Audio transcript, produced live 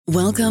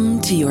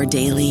Welcome to your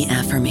daily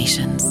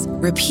affirmations.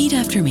 Repeat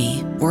after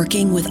me.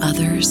 Working with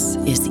others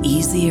is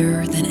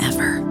easier than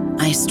ever.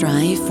 I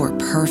strive for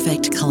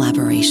perfect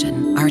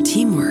collaboration. Our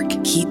teamwork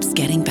keeps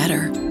getting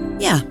better.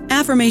 Yeah,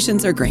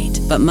 affirmations are great,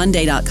 but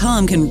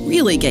Monday.com can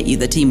really get you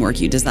the teamwork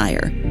you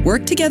desire.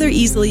 Work together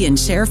easily and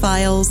share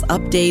files,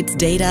 updates,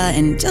 data,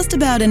 and just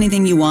about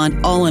anything you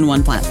want all in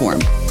one platform.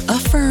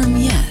 Affirm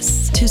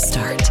yes to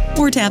start,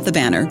 or tap the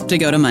banner to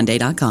go to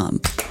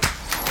Monday.com.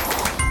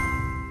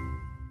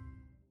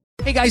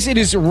 Hey guys, it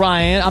is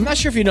Ryan. I'm not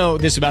sure if you know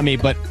this about me,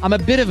 but I'm a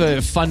bit of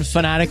a fun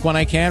fanatic when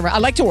I can. I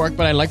like to work,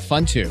 but I like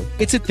fun too.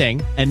 It's a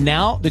thing. And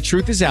now the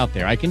truth is out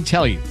there. I can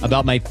tell you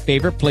about my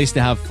favorite place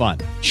to have fun.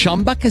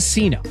 Chumba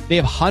Casino. They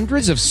have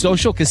hundreds of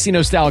social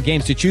casino style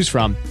games to choose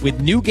from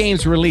with new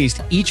games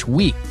released each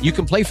week. You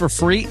can play for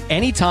free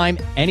anytime,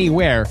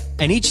 anywhere.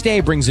 And each day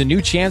brings a new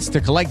chance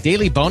to collect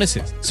daily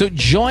bonuses. So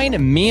join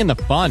me in the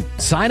fun.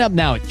 Sign up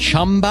now at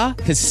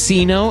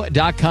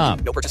ChumbaCasino.com.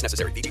 No purchase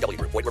necessary. VGW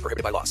Group. Void where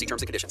prohibited by law. See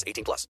terms and conditions.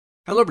 18+.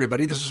 Hello,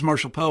 everybody. This is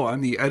Marshall Poe.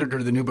 I'm the editor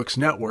of the New Books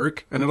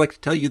Network, and I'd like to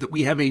tell you that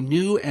we have a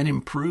new and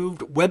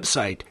improved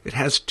website. It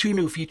has 2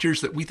 new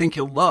features that we think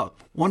you'll love.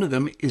 One of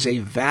them is a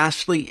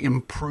vastly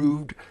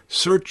improved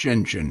search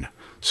engine,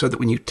 so that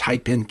when you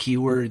type in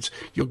keywords,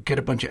 you'll get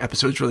a bunch of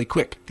episodes really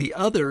quick. The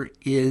other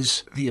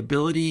is the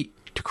ability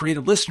to create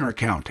a listener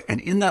account. And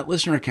in that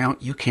listener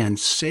account, you can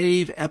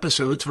save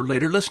episodes for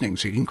later listening.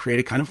 So you can create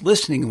a kind of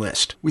listening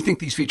list. We think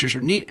these features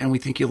are neat and we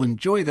think you'll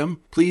enjoy them.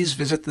 Please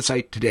visit the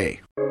site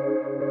today.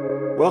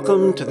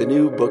 Welcome to the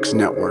New Books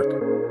Network.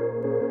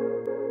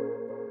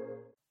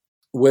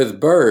 With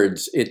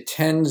birds, it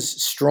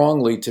tends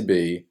strongly to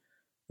be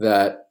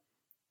that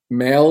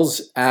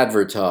males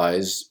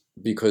advertise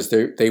because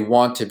they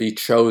want to be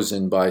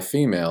chosen by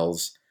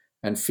females,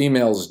 and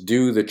females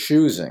do the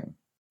choosing.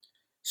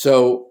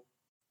 So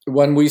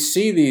when we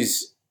see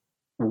these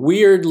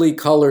weirdly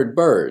colored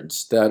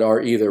birds that are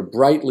either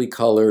brightly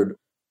colored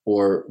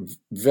or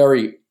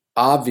very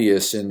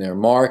obvious in their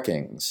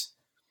markings,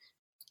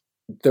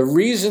 the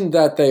reason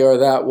that they are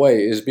that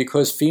way is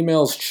because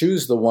females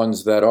choose the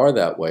ones that are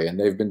that way, and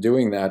they've been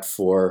doing that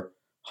for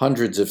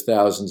hundreds of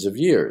thousands of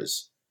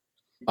years.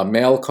 A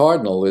male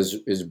cardinal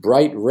is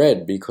bright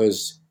red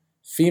because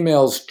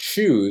females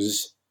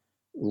choose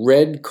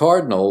red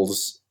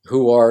cardinals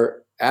who are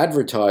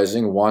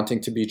advertising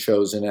wanting to be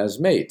chosen as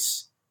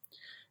mates.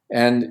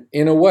 And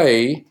in a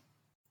way,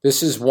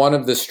 this is one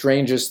of the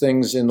strangest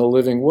things in the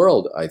living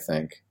world, I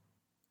think.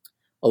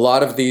 A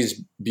lot of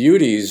these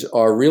beauties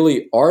are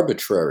really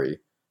arbitrary.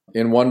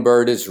 In one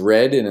bird it's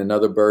red, in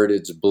another bird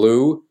it's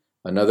blue,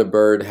 another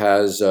bird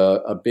has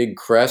a big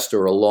crest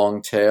or a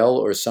long tail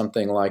or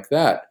something like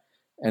that.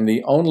 And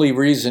the only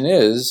reason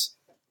is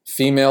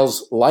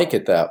females like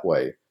it that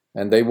way,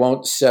 and they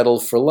won't settle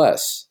for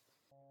less.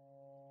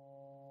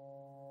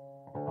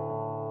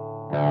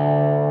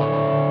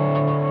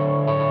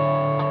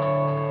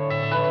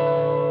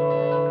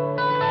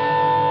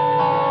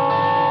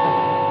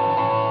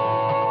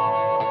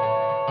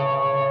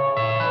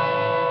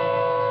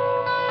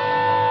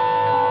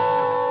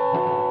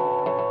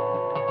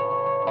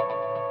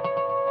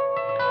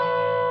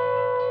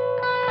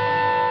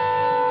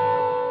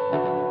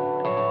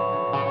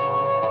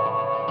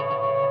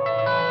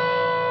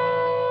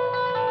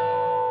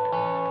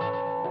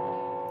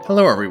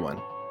 Hello,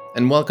 everyone,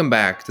 and welcome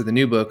back to the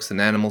New Books and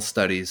Animal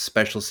Studies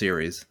special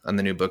series on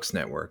the New Books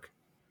Network.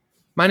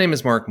 My name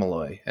is Mark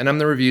Malloy, and I'm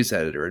the reviews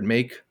editor at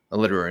Make, a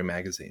literary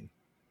magazine.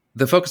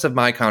 The focus of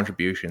my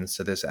contributions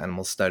to this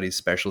Animal Studies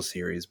special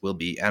series will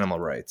be animal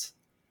rights.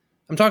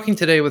 I'm talking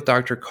today with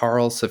Dr.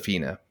 Carl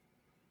Safina.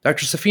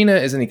 Dr.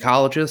 Safina is an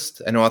ecologist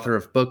and author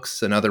of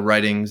books and other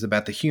writings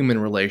about the human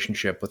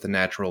relationship with the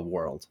natural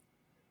world.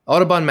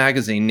 Audubon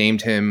magazine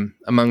named him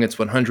among its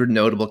 100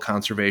 notable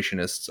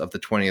conservationists of the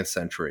 20th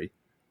century.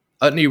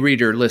 Utne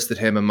Reader listed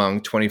him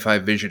among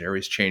 25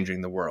 visionaries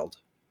changing the world.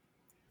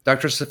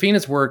 Dr.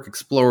 Safina's work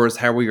explores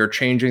how we are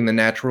changing the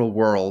natural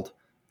world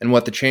and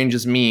what the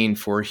changes mean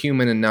for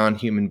human and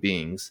non-human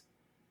beings.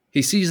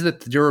 He sees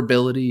that the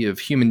durability of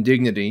human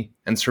dignity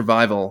and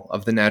survival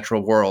of the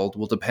natural world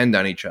will depend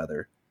on each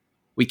other.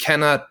 We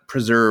cannot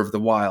preserve the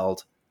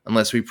wild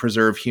unless we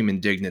preserve human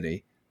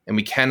dignity, and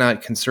we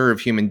cannot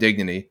conserve human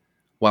dignity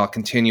while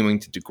continuing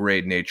to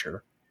degrade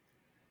nature.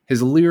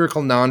 His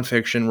lyrical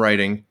nonfiction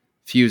writing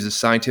fuses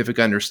scientific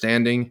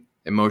understanding,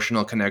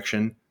 emotional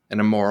connection,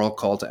 and a moral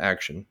call to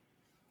action.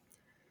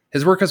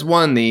 His work has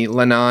won the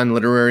Lenon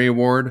Literary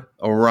Award,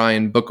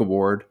 Orion Book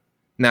Award,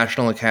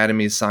 National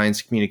Academy's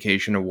Science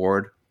Communication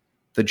Award,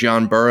 the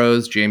John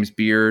Burroughs, James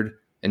Beard,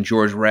 and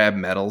George Rabb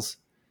Medals,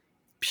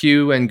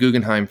 Pew and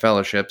Guggenheim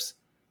Fellowships,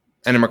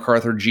 and a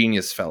MacArthur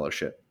Genius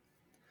Fellowship.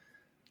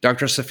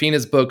 Dr.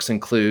 Safina's books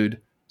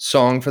include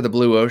Song for the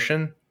Blue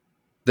Ocean,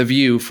 The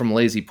View from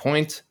Lazy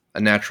Point, A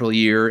Natural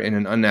Year in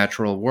an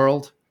Unnatural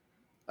World,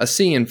 A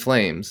Sea in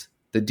Flames,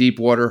 The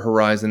Deepwater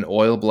Horizon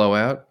Oil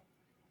Blowout,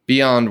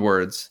 Beyond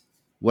Words,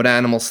 What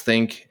Animals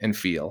Think and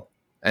Feel,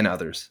 and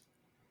others.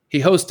 He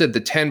hosted the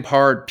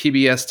 10-part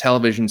PBS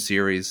television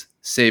series,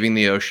 Saving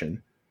the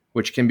Ocean,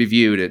 which can be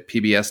viewed at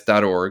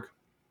pbs.org.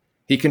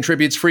 He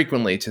contributes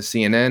frequently to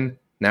CNN,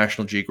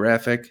 National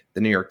Geographic,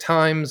 The New York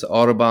Times,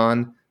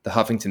 Audubon, The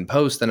Huffington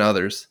Post, and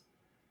others.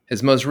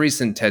 His most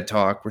recent TED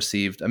Talk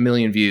received 1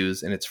 million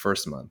views in its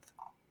first month.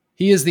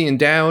 He is the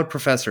endowed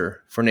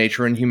professor for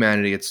nature and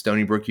humanity at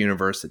Stony Brook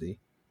University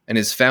and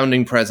is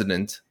founding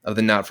president of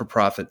the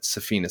not-for-profit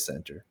Safina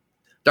Center.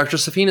 Dr.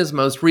 Safina's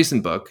most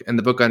recent book, and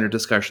the book under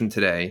discussion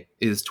today,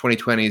 is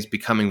 2020's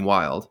Becoming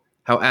Wild: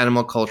 How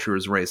Animal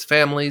Cultures Raise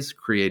Families,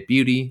 Create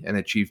Beauty, and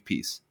Achieve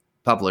Peace,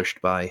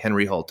 published by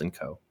Henry Holt &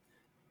 Co.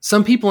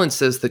 Some people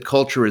insist that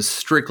culture is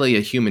strictly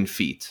a human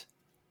feat.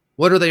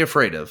 What are they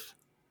afraid of?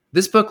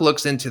 This book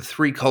looks into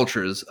 3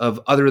 cultures of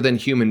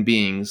other-than-human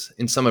beings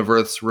in some of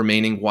Earth's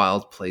remaining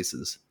wild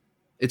places.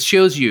 It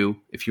shows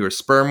you, if you're a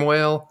sperm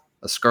whale,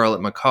 a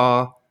scarlet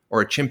macaw,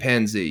 or a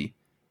chimpanzee,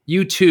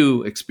 you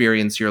too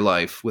experience your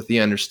life with the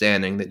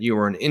understanding that you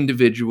are an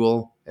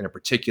individual in a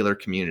particular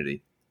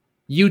community.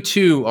 You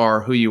too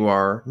are who you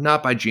are,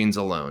 not by genes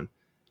alone.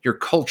 Your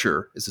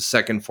culture is a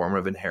second form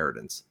of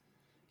inheritance.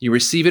 You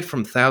receive it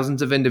from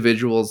thousands of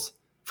individuals,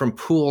 from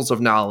pools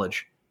of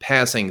knowledge,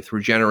 passing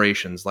through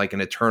generations like an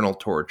eternal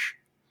torch.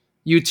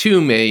 You too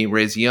may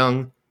raise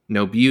young,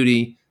 know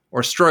beauty,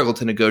 or struggle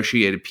to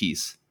negotiate a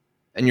peace.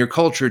 And your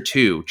culture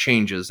too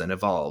changes and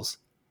evolves.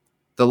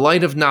 The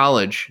light of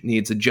knowledge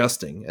needs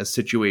adjusting as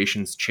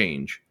situations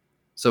change.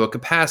 So a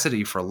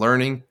capacity for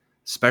learning,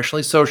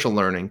 especially social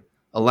learning,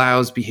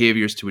 allows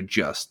behaviors to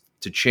adjust,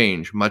 to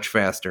change much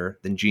faster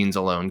than genes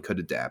alone could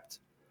adapt.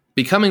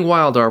 Becoming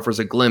Wild offers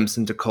a glimpse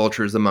into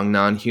cultures among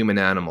non-human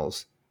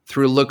animals,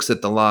 through looks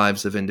at the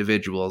lives of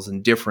individuals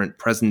in different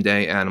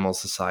present-day animal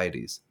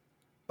societies.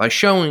 By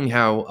showing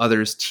how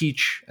others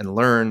teach and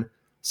learn,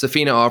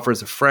 Safina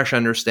offers a fresh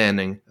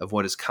understanding of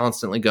what is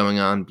constantly going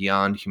on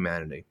beyond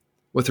humanity.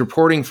 With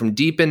reporting from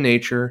deep in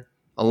nature,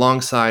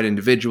 alongside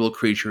individual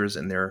creatures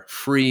and their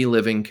free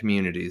living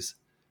communities,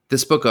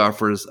 this book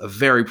offers a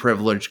very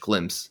privileged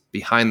glimpse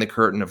behind the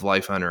curtain of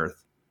life on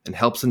Earth and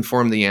helps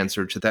inform the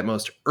answer to that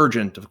most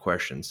urgent of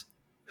questions: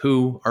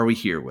 who are we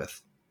here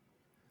with?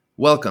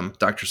 Welcome,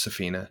 Dr.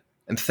 Safina,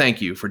 and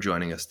thank you for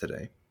joining us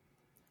today.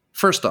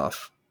 First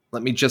off,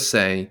 let me just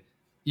say,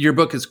 your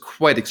book is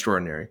quite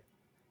extraordinary.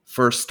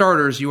 For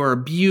starters, you are a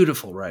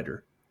beautiful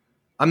writer.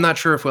 I'm not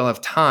sure if we'll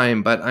have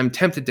time, but I'm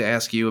tempted to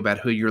ask you about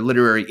who your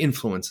literary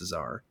influences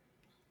are.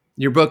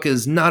 Your book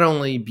is not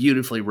only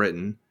beautifully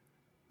written,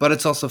 but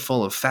it's also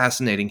full of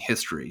fascinating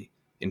history,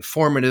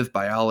 informative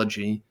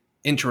biology,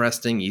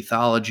 interesting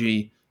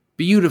ethology,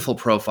 beautiful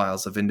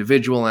profiles of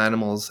individual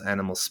animals,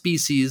 animal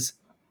species,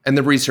 and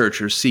the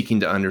researchers seeking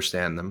to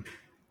understand them.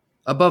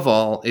 Above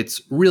all,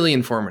 it's really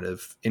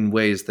informative in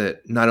ways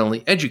that not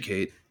only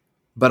educate,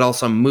 but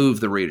also move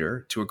the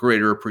reader to a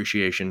greater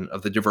appreciation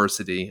of the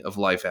diversity of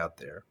life out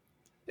there.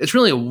 It's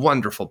really a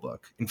wonderful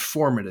book,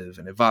 informative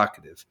and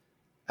evocative,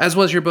 as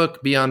was your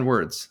book, Beyond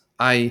Words.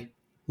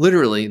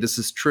 This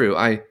is true,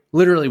 I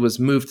literally was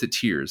moved to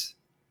tears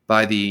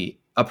by the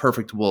A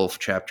Perfect Wolf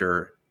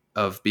chapter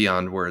of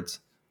Beyond Words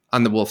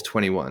on the Wolf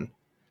 21.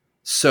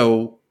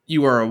 So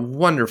you are a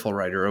wonderful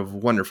writer of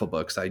wonderful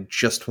books. I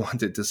just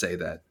wanted to say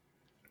that.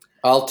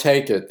 I'll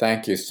take it.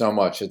 Thank you so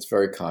much. It's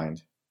very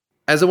kind.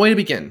 As a way to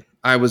begin,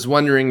 I was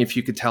wondering if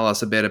you could tell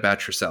us a bit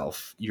about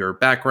yourself, your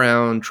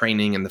background,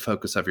 training, and the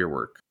focus of your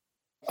work.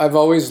 I've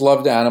always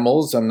loved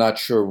animals. I'm not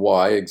sure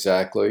why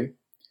exactly.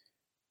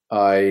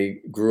 I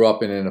grew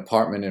up in an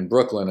apartment in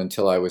Brooklyn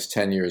until I was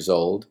 10 years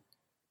old.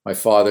 My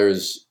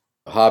father's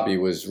hobby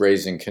was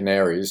raising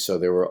canaries, so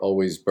there were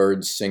always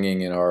birds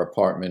singing in our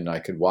apartment. I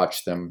could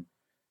watch them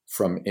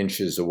from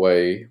inches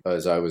away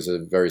as I was a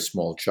very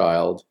small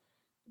child.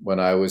 When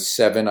I was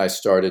 7, I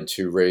started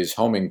to raise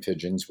homing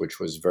pigeons, which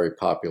was a very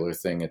popular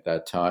thing at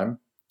that time.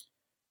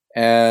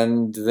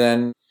 And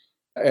then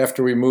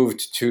after we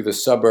moved to the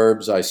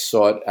suburbs, I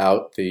sought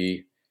out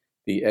the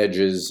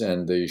edges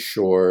and the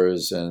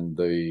shores and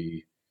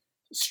the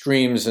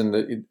streams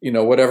and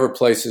whatever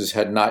places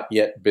had not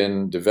yet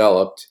been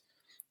developed,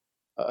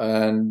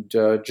 and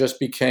just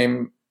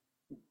became,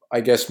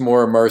 I guess,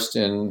 more immersed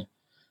in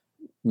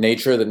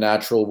nature, the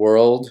natural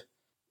world.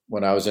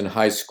 When I was in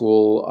high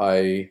school,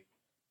 I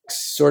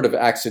sort of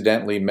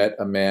accidentally met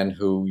a man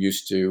who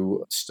used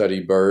to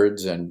study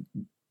birds and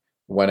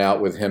went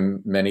out with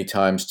him many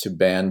times to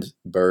band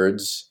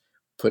birds,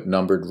 put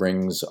numbered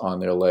rings on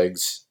their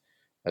legs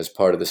as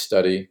part of the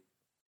study.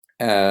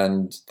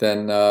 And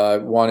then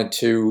wanted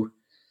to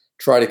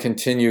try to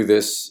continue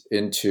this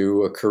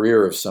into a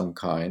career of some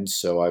kind.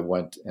 So I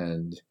went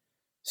and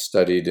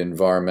studied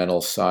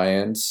environmental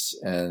science.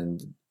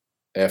 And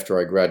after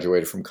I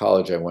graduated from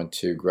college, I went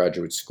to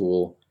graduate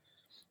school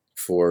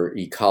for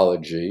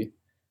ecology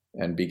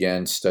and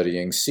began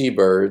studying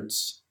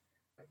seabirds.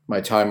 My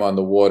time on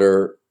the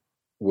water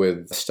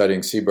with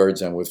studying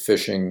seabirds and with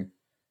fishing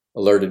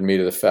alerted me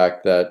to the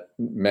fact that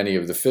many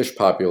of the fish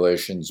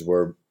populations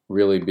were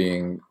really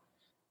being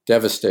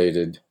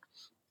devastated.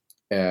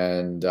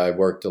 And I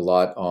worked a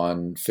lot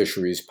on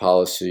fisheries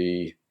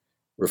policy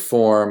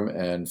reform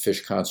and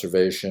fish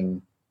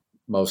conservation.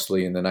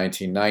 mostly in the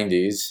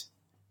 1990s,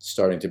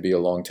 starting to be a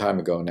long time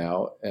ago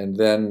now. And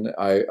then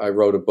I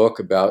wrote a book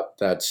about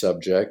that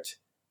subject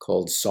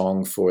called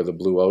Song for the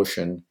Blue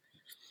Ocean.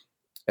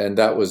 And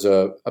that was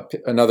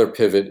another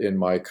pivot in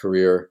my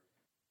career.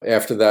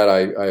 After that,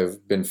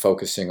 I've been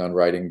focusing on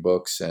writing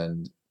books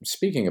and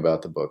speaking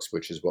about the books,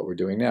 which is what we're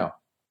doing now.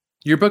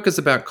 Your book is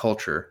about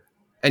culture,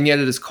 and yet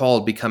it is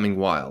called Becoming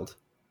Wild.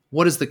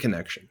 What is the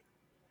connection?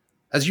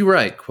 As you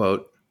write,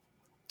 quote,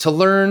 "To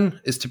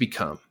learn is to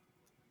become.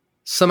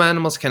 Some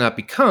animals cannot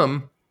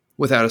become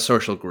without a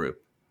social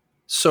group.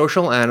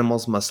 Social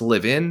animals must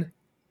live in,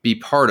 be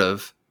part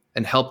of,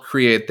 and help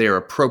create their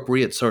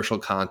appropriate social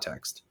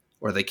context,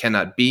 or they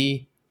cannot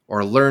be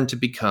or learn to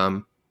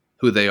become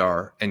who they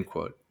are," end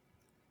quote.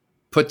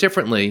 Put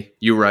differently,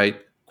 you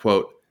write,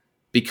 quote,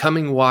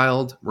 "Becoming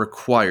wild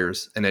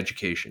requires an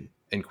education,"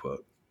 end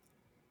quote.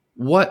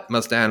 What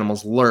must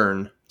animals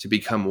learn to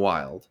become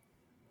wild?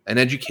 An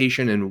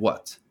education in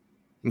what?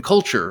 In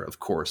culture, of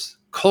course.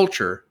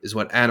 Culture is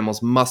what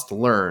animals must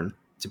learn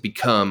to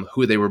become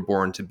who they were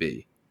born to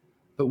be.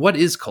 But what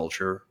is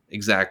culture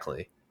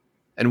exactly?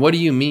 And what do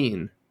you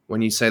mean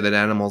when you say that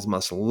animals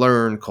must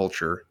learn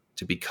culture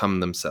to become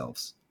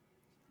themselves?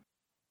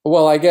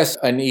 Well, I guess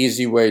an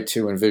easy way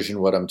to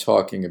envision what I'm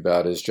talking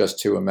about is just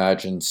to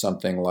imagine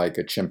something like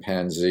a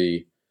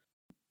chimpanzee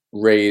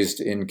raised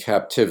in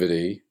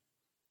captivity,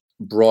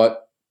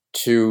 brought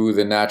to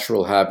the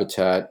natural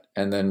habitat,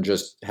 and then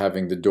just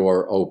having the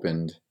door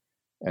opened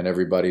and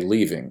everybody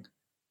leaving.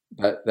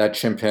 That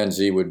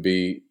chimpanzee would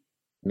be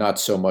not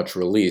so much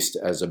released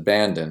as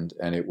abandoned,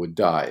 and it would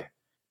die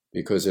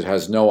because it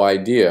has no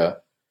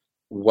idea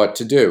what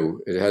to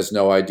do. It has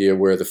no idea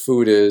where the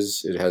food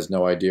is. It has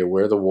no idea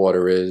where the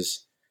water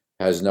is.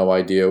 Has no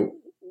idea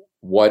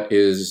what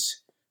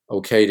is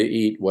okay to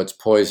eat, what's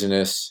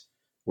poisonous,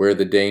 where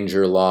the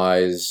danger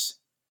lies,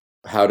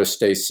 how to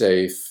stay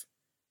safe.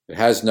 It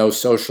has no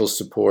social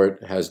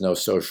support, has no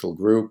social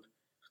group,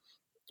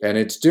 and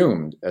it's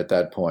doomed at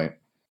that point.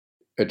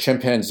 A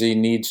chimpanzee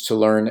needs to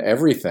learn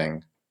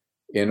everything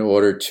in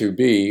order to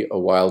be a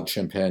wild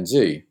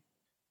chimpanzee.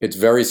 It's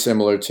very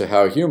similar to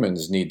how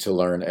humans need to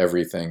learn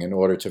everything in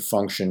order to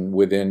function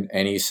within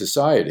any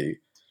society.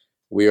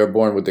 We are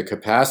born with the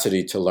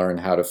capacity to learn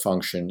how to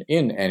function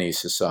in any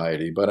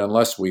society, but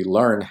unless we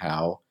learn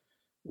how,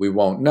 we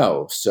won't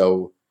know.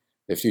 So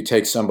if you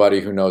take somebody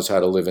who knows how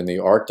to live in the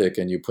Arctic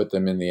and you put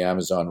them in the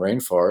Amazon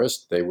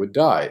rainforest, they would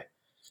die.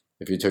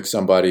 If you took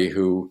somebody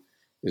who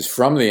is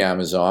from the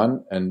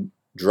Amazon and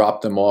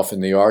dropped them off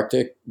in the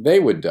Arctic, they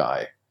would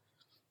die.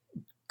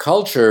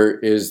 Culture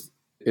is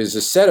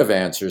a set of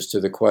answers to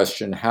the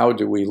question, how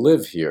do we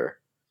live here?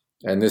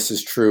 And this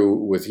is true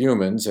with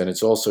humans, and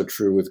it's also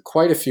true with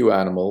quite a few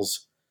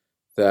animals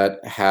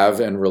that have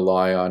and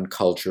rely on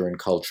culture and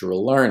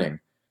cultural learning.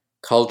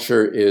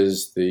 Culture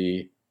is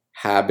the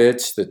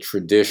habits, the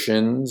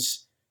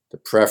traditions, the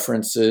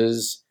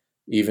preferences,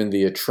 even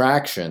the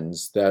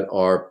attractions that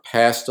are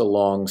passed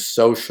along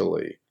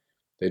socially.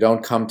 They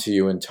don't come to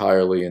you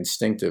entirely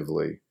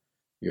instinctively.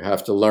 You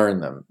have to learn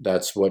them.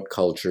 That's what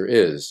culture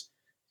is.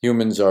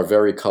 Humans are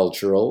very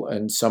cultural,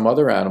 and some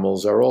other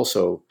animals are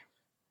also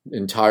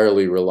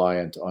entirely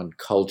reliant on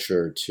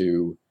culture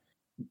to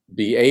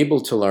be able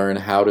to learn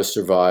how to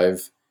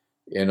survive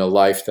in a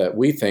life that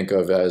we think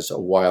of as a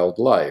wild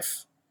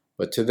life.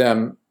 But to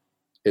them,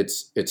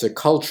 it's a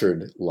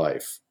cultured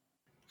life.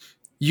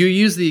 You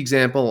use the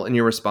example in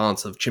your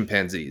response of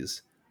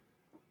chimpanzees.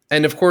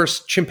 And of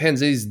course,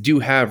 chimpanzees do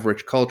have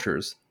rich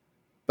cultures.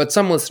 But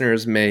some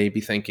listeners may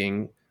be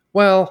thinking,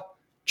 well,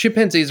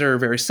 chimpanzees are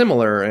very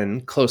similar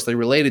and closely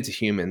related to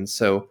humans,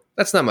 so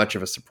that's not much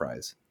of a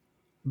surprise.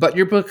 But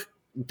your book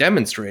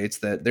demonstrates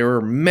that there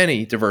are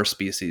many diverse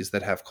species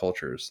that have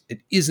cultures.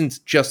 It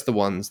isn't just the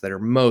ones that are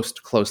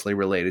most closely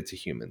related to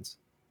humans.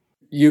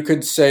 You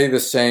could say the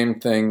same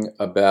thing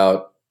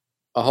about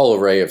a whole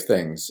array of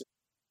things.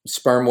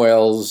 Sperm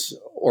whales,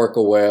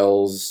 orca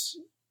whales,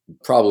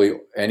 probably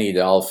any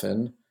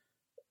dolphin,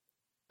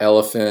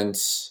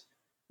 elephants,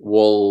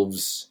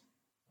 wolves,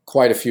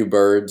 quite a few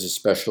birds,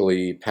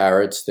 especially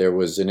parrots. There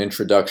was an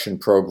introduction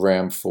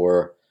program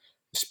for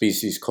a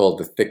species called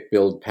the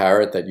thick-billed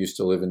parrot that used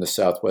to live in the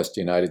southwest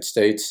United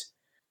States.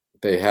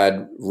 They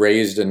had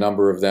raised a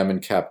number of them in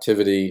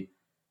captivity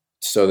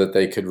so that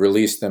they could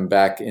release them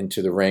back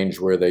into the range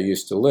where they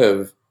used to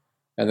live.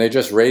 And they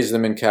just raised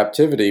them in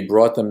captivity,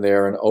 brought them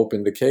there, and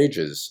opened the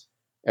cages.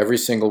 Every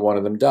single one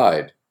of them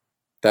died.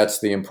 That's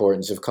the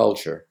importance of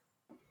culture.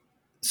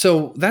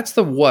 So that's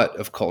the what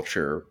of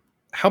culture.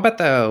 How about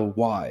the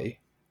why?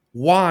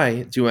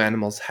 Why do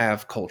animals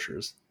have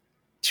cultures?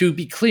 To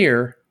be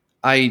clear,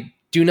 I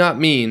do not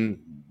mean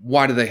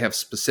why do they have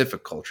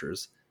specific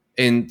cultures.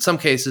 In some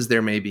cases,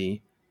 there may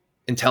be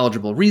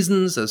intelligible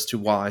reasons as to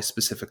why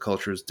specific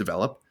cultures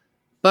develop,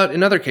 but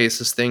in other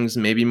cases, things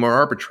may be more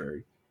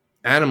arbitrary.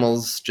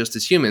 Animals, just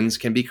as humans,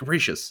 can be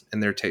capricious in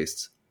their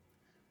tastes.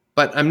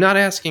 But I'm not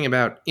asking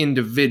about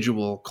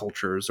individual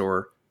cultures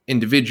or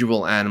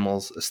individual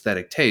animals'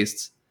 aesthetic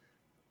tastes.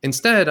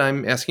 Instead,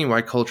 I'm asking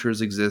why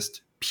cultures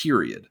exist,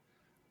 period.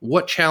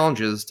 What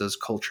challenges does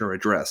culture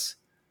address?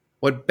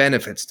 What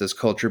benefits does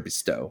culture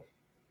bestow?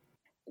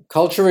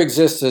 Culture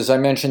exists, as I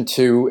mentioned,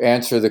 to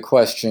answer the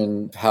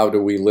question, how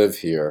do we live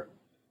here?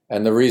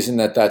 And the reason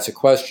that that's a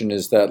question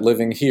is that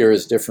living here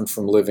is different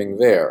from living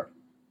there.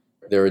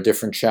 There are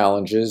different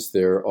challenges.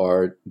 There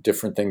are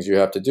different things you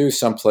have to do.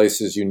 Some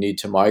places you need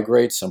to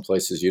migrate. Some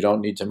places you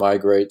don't need to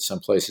migrate. Some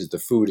places the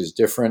food is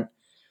different.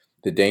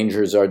 The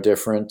dangers are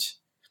different.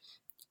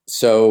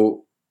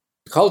 So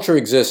culture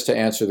exists to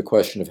answer the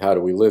question of how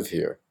do we live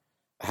here?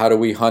 How do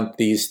we hunt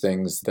these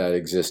things that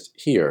exist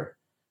here?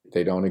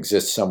 They don't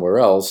exist somewhere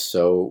else,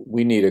 so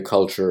we need a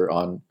culture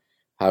on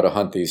how to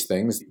hunt these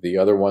things. The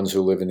other ones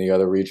who live in the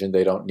other region,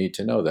 they don't need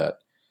to know that.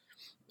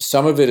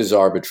 Some of it is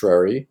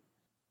arbitrary,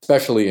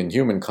 especially in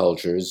human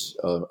cultures.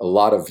 A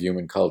lot of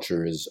human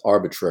culture is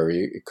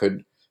arbitrary. It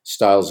could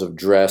styles of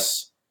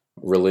dress,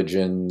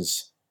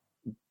 religions,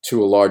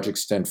 to a large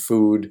extent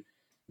food,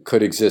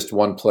 could exist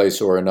one place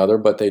or another,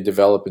 but they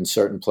develop in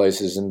certain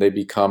places and they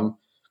become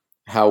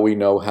how we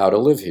know how to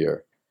live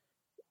here.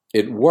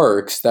 It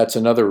works. That's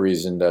another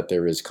reason that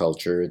there is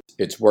culture.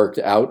 It's worked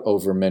out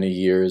over many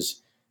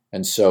years,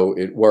 and so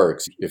it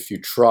works. If you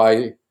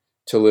try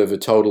to live a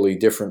totally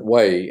different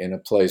way in a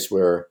place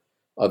where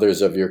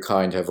others of your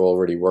kind have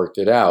already worked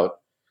it out,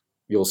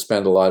 you'll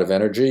spend a lot of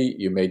energy.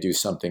 You may do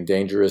something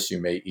dangerous.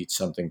 You may eat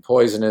something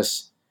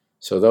poisonous.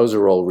 So those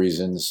are all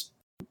reasons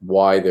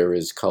why there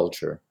is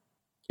culture,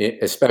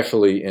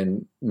 especially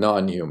in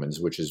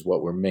non-humans, which is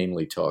what we're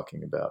mainly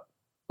talking about.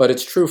 But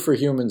it's true for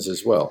humans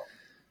as well.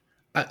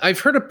 I've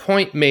heard a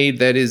point made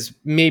that is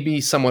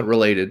maybe somewhat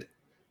related.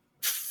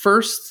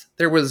 First,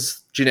 there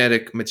was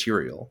genetic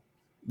material.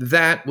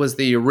 That was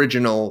the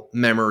original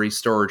memory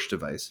storage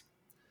device.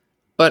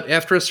 But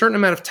after a certain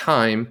amount of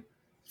time,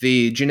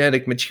 the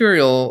genetic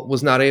material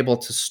was not able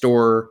to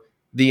store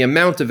the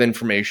amount of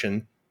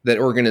information that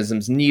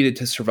organisms needed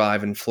to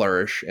survive and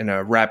flourish in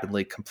a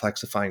rapidly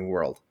complexifying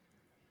world.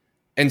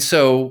 And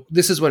so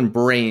this is when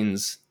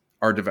brains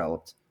are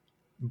developed.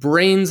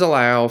 Brains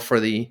allow for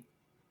the,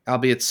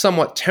 albeit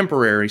somewhat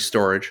temporary,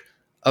 storage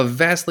of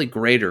vastly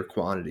greater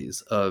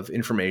quantities of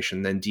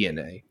information than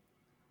DNA.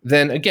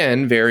 Then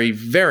again, very,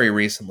 very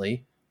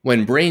recently,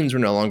 when brains were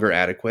no longer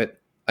adequate,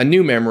 a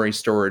new memory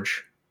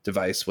storage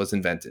device was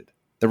invented,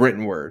 the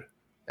written word.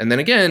 And then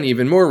again,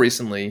 even more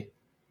recently,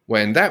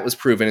 when that was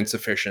proven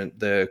insufficient,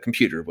 the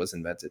computer was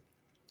invented.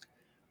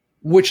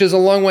 Which is a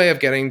long way of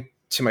getting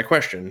to my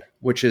question,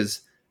 which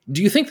is,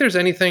 do you think there's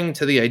anything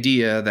to the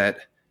idea that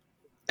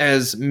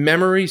as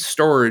memory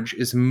storage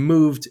is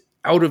moved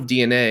out of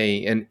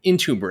DNA and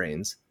into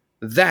brains,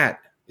 that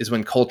is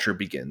when culture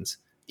begins,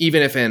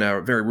 even if in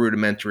a very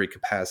rudimentary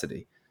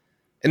capacity?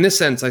 In this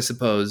sense, I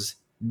suppose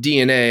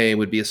DNA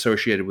would be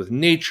associated with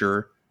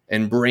nature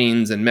and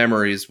brains and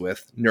memories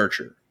with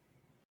nurture.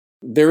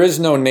 There is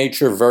no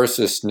nature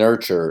versus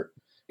nurture.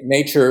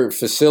 Nature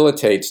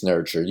facilitates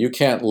nurture. You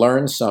can't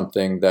learn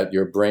something that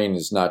your brain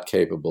is not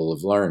capable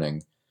of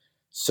learning.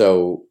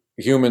 So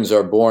humans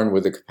are born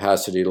with the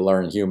capacity to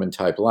learn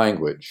human-type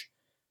language.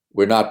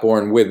 We're not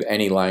born with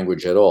any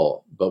language at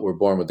all, but we're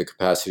born with the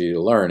capacity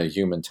to learn a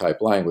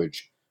human-type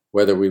language.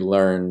 Whether we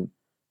learn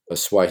a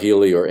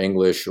Swahili or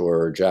English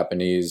or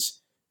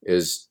Japanese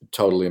is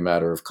totally a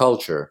matter of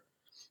culture.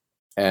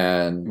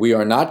 And we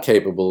are not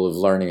capable of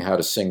learning how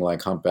to sing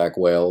like humpback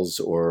whales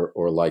or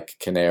like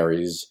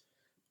canaries,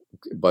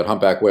 but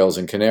humpback whales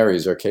and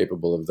canaries are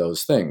capable of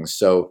those things.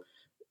 So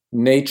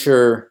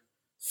nature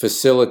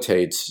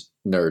facilitates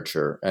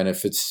nurture, and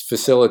if it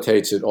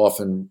facilitates it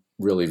often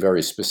really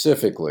very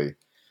specifically.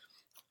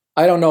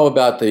 I don't know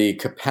about the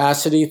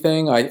capacity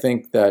thing. I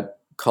think that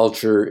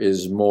culture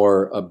is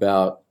more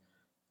about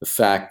the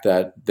fact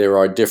that there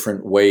are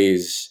different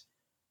ways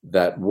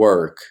that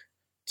work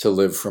to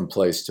live from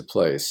place to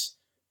place.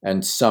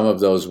 And some of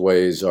those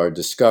ways are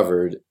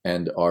discovered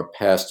and are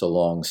passed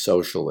along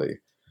socially.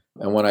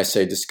 And when I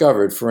say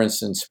discovered, for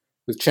instance,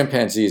 with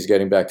chimpanzees,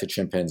 getting back to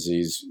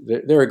chimpanzees,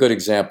 they're a good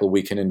example.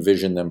 We can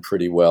envision them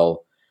pretty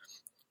well.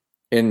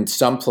 In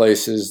some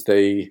places,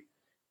 they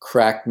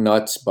crack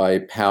nuts by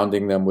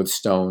pounding them with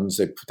stones.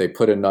 They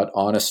put a nut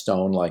on a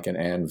stone like an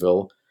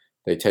anvil.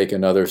 They take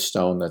another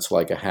stone that's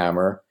like a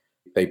hammer.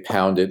 They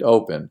pound it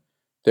open.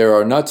 There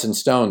are nuts and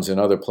stones in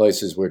other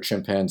places where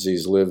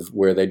chimpanzees live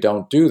where they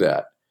don't do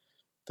that.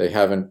 They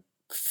haven't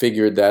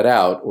figured that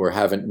out or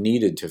haven't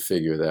needed to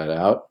figure that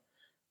out.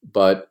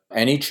 But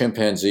any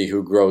chimpanzee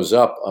who grows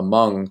up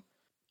among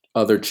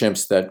other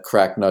chimps that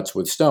crack nuts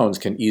with stones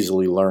can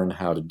easily learn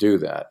how to do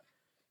that.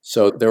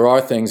 So there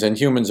are things, and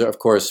humans, of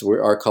course,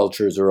 our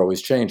cultures are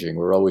always changing.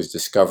 We're always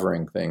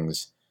discovering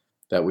things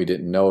that we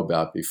didn't know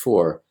about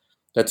before.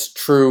 That's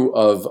true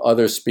of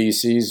other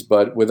species,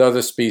 but with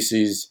other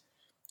species,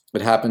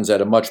 it happens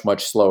at a much,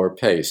 much slower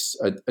pace.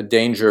 A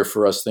danger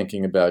for us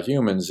thinking about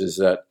humans is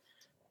that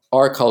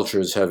our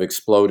cultures have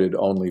exploded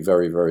only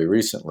very, very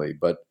recently,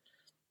 but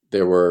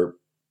there were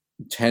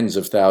tens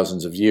of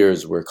thousands of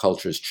years where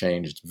cultures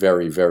changed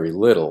very, very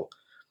little.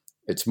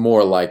 It's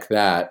more like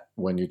that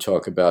when you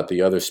talk about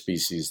the other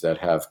species that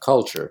have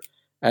culture.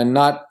 And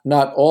not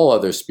all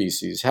other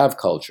species have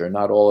culture.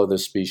 Not all other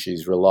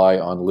species rely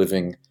on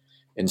living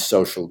in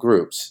social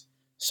groups.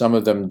 Some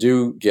of them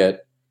do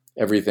get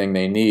everything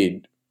they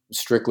need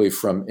strictly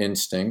from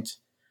instinct.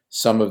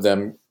 Some of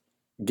them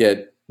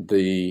get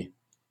the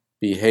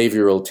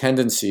behavioral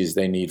tendencies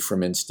they need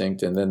from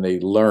instinct, and then they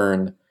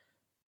learn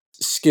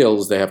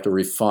skills. They have to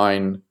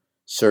refine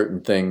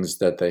certain things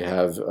that they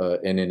have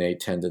an innate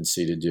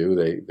tendency to do.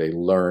 They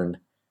learn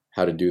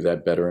how to do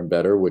that better and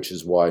better, which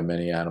is why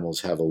many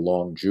animals have a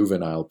long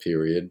juvenile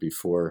period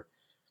before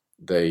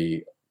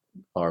they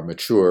are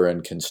mature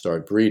and can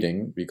start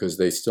breeding, because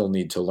they still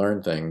need to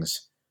learn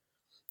things.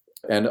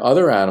 And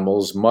other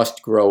animals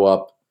must grow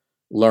up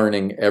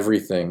learning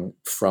everything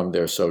from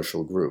their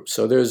social group.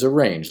 So there's a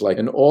range. Like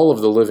in all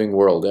of the living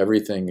world,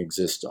 everything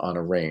exists on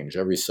a range.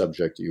 Every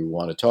subject you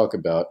want to talk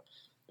about,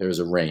 there's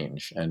a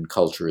range, and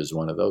culture is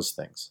one of those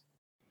things.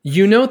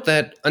 You note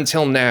that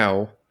until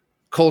now,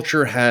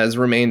 culture has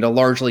remained a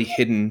largely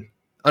hidden,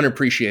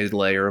 unappreciated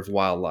layer of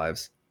wild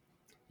lives.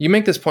 You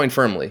make this point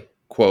firmly,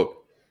 quote,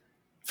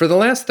 "For the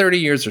last 30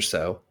 years or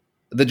so,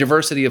 the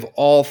diversity of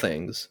all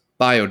things,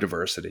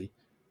 biodiversity,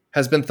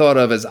 has been thought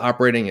of as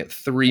operating at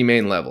three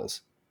main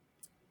levels: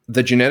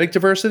 the genetic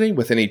diversity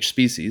within each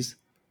species,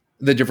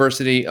 the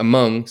diversity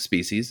among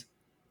species,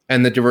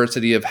 and the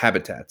diversity of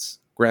habitats,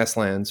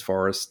 grasslands,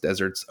 forests,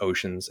 deserts,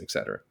 oceans,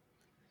 etc.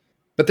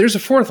 But there's a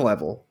fourth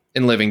level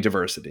in living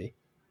diversity,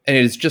 and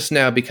it is just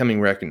now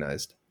becoming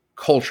recognized: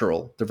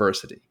 cultural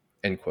diversity,"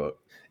 end quote.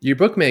 Your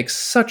book makes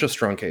such a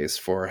strong case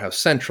for how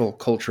central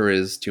culture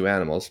is to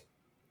animals,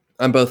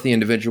 on both the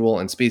individual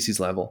and species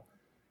level,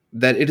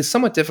 that it is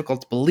somewhat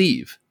difficult to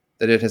believe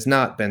that it has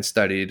not been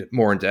studied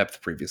more in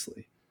depth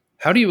previously.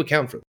 How do you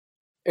account for that?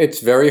 It's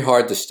very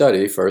hard to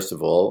study, first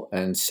of all,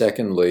 and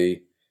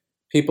secondly,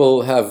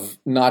 people have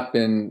not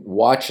been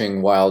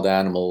watching wild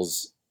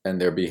animals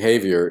and their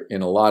behavior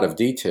in a lot of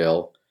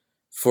detail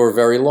for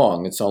very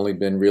long. It's only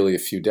been really a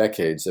few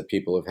decades that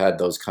people have had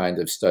those kind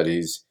of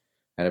studies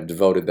and have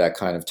devoted that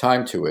kind of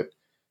time to it.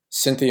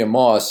 Cynthia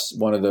Moss,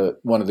 one of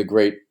the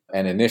great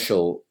and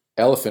initial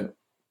elephant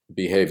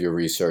behavior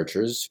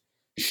researchers,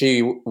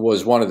 she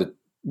was one of the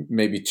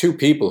maybe two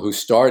people who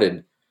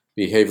started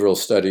behavioral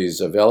studies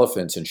of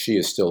elephants, and she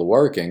is still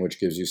working, which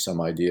gives you some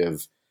idea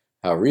of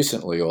how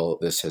recently all of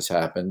this has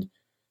happened.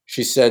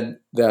 She said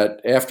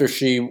that after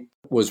she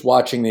was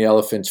watching the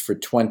elephants for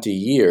 20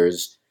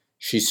 years,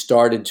 she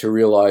started to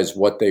realize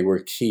what they were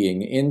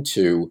keying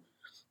into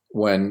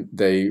when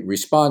they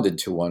responded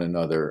to one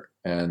another,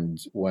 and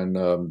when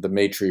the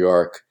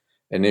matriarch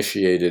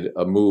initiated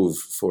a move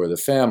for the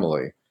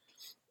family.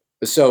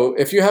 So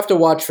if you have to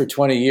watch for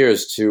 20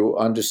 years to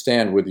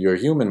understand with your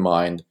human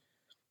mind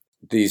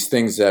these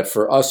things that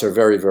for us are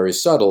very, very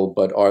subtle,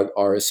 but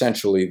are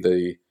essentially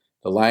the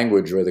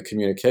language or the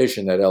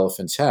communication that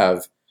elephants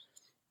have,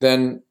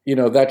 then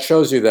that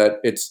shows you that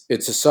it's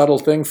a subtle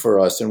thing for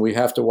us, and we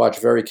have to watch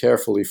very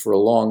carefully for a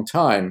long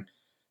time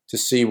to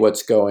see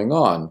what's going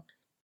on.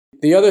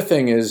 The other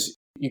thing is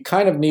you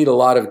kind of need a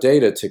lot of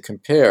data to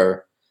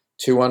compare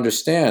to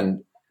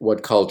understand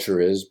what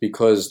culture is,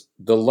 because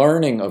the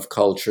learning of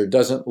culture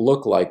doesn't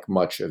look like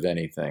much of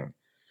anything.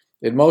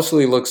 It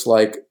mostly looks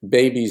like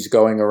babies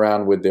going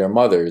around with their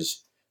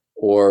mothers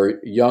or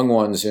young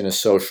ones in a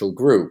social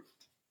group.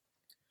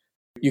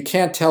 You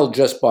can't tell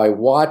just by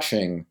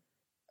watching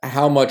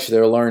how much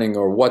they're learning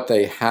or what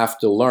they have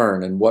to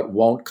learn and what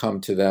won't come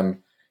to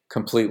them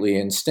completely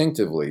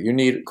instinctively. You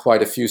need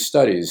quite a few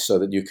studies so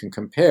that you can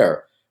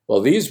compare.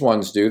 Well, these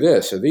ones do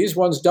this, or these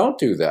ones don't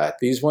do that.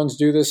 These ones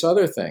do this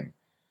other thing.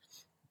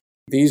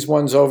 These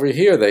ones over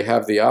here, they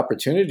have the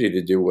opportunity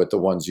to do what the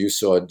ones you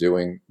saw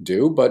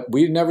do, but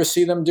we never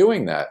see them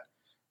doing that.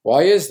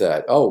 Why is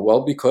that? Oh,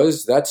 well,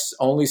 because that's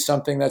only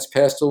something that's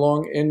passed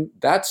along in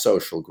that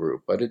social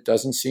group, but it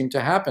doesn't seem to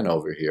happen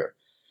over here.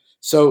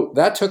 So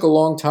that took a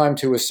long time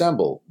to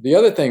assemble. The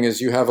other thing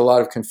is you have a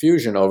lot of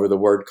confusion over the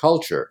word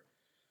culture.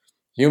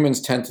 Humans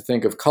tend to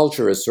think of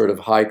culture as sort of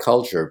high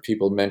culture.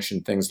 People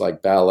mention things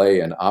like ballet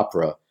and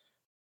opera.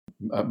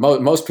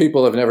 Most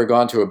people have never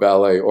gone to a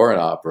ballet or an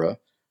opera,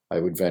 I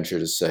would venture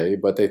to say,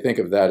 but they think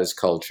of that as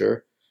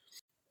culture.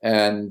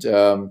 And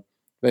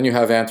then you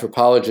have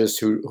anthropologists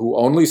who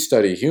only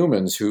study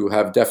humans, who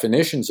have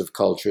definitions of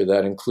culture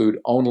that include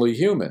only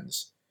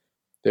humans.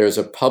 There's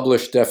a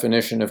published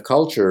definition of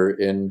culture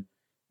in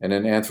an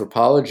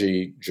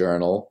anthropology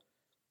journal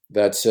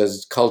that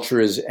says culture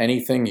is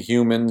anything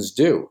humans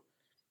do.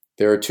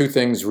 There are two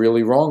things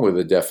really wrong with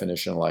a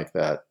definition like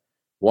that.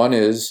 One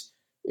is,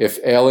 if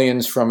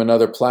aliens from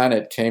another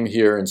planet came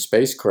here in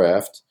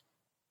spacecraft,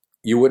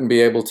 you wouldn't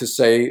be able to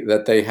say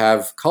that they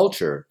have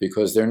culture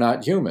because they're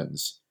not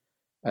humans.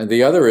 And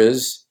the other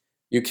is,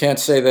 you can't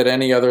say that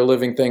any other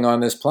living thing on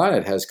this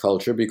planet has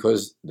culture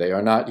because they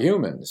are not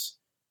humans.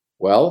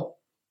 Well,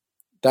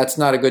 that's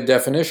not a good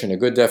definition. A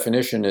good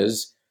definition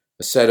is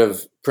a set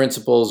of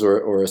principles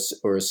or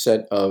a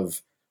set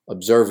of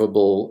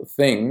observable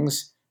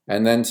things,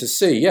 and then to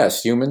see,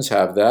 yes, humans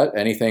have that.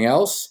 Anything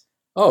else?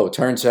 Oh,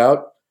 turns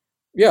out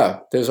Yeah,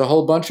 there's a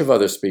whole bunch of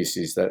other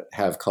species that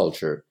have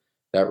culture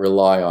that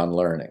rely on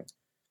learning.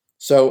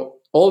 So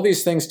all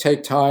these things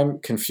take time.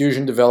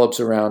 Confusion develops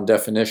around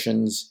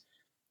definitions,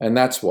 and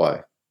that's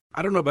why.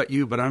 I don't know about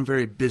you, but I'm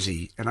very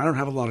busy and I don't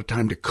have a lot of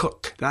time to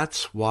cook.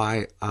 That's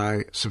why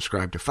I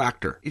subscribe to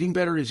Factor. Eating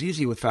better is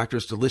easy with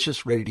Factor's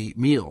delicious, ready-to-eat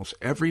meals.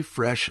 Every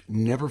fresh,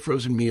 never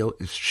frozen meal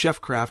is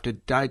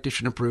chef-crafted,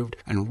 dietitian approved,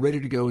 and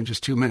ready to go in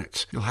just 2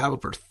 minutes. You'll have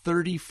over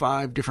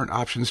 35 different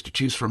options to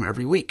choose from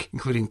every week,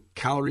 including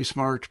Calorie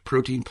Smart,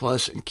 Protein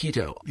Plus, and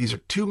Keto. These are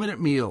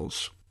 2-minute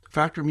meals.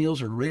 Factor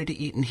meals are ready to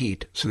eat and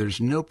heat, so there's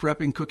no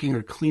prepping, cooking,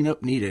 or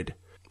cleanup needed.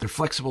 They're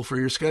flexible for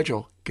your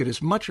schedule. Get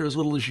as much or as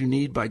little as you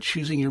need by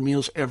choosing your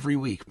meals every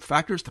week.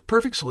 Factor is the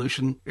perfect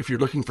solution if you're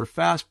looking for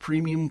fast,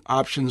 premium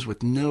options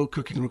with no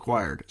cooking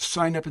required.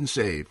 Sign up and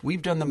save.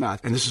 We've done the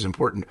math, and this is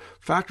important.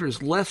 Factor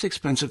is less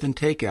expensive than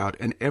takeout,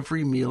 and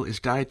every meal is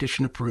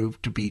dietitian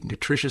approved to be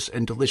nutritious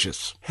and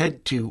delicious.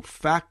 Head to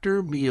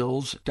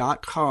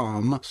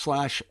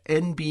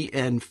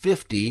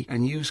factormeals.com/NBN50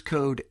 and use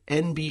code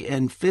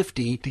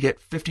NBN50 to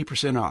get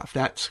 50% off.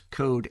 That's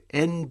code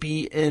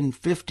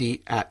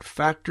NBN50 at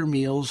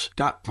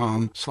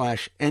factormeals.com/NBN50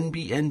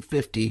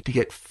 to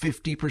get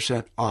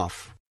 50%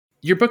 off.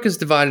 Your book is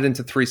divided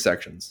into 3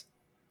 sections: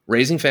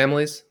 Raising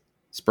Families,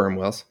 Sperm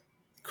Whales;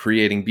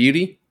 Creating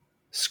Beauty,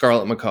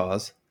 Scarlet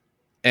Macaws;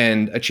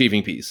 and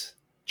Achieving Peace,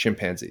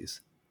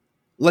 Chimpanzees.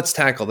 Let's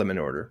tackle them in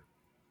order.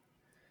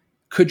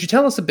 Could you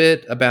tell us a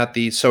bit about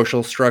the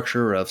social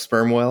structure of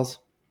sperm whales?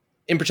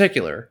 In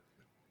particular,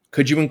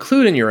 could you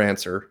include in your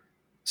answer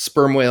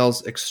sperm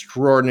whales'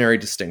 extraordinary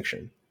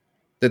distinction,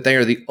 that they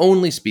are the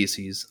only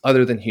species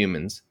other than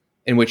humans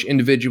in which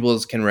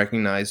individuals can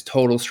recognize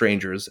total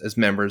strangers as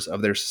members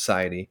of their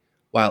society,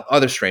 while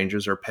other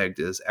strangers are pegged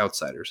as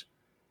outsiders?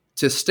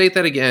 To state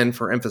that again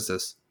for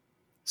emphasis,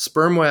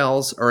 sperm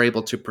whales are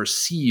able to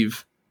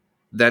perceive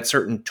that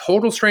certain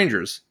total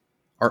strangers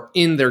are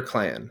in their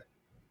clan,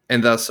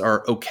 and thus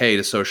are okay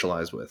to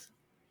socialize with.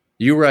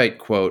 You write,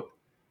 quote,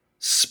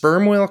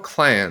 "Sperm whale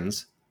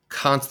clans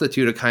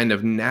constitute a kind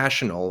of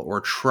national or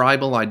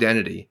tribal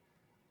identity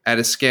at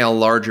a scale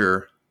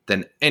larger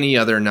than any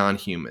other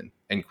non-human,"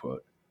 end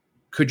quote.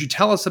 Could you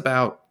tell us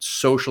about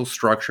social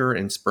structure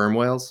in sperm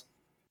whales?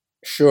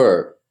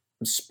 Sure.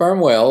 Sperm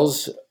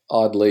whales,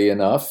 oddly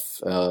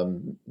enough,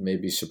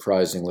 maybe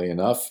surprisingly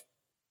enough,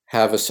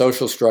 have a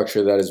social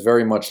structure that is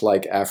very much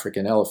like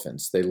African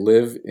elephants. They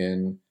live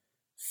in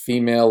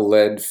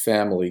female-led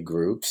family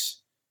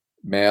groups.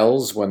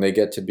 Males, when they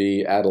get to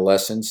be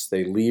adolescents,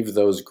 they leave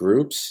those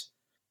groups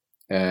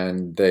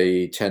and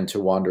they tend to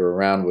wander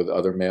around with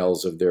other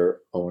males of their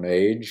own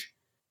age.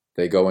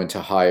 They go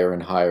into higher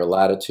and higher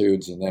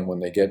latitudes, and then when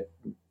they get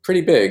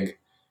pretty big,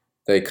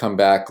 they come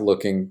back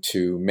looking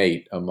to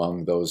mate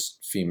among those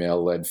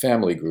female-led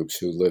family groups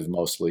who live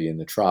mostly in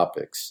the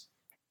tropics.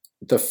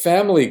 The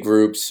family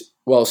groups,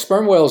 well,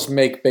 sperm whales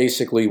make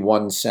basically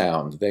one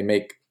sound. They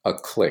make a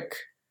click,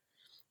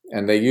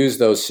 and they use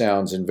those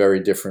sounds in very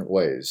different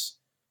ways.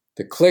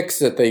 The clicks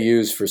that they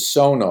use for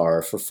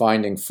sonar, for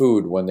finding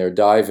food when they're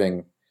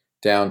diving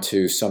down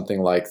to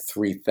something like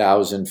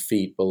 3,000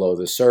 feet below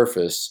the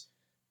surface,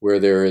 where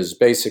there is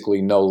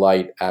basically no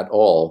light at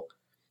all,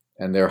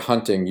 and they're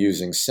hunting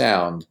using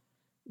sound,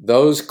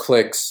 those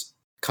clicks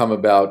come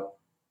about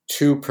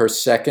 2 per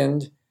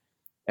second,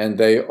 and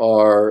they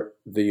are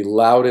the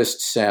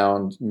loudest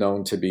sound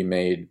known to be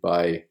made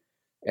by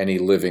any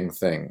living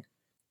thing.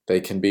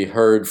 They can be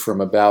heard from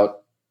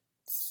about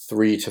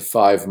 3 to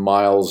 5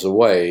 miles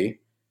away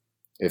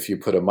if you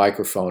put a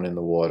microphone in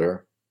the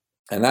water.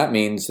 And that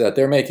means that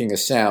they're making a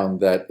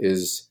sound that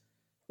is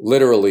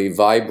literally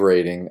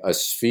vibrating a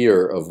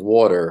sphere of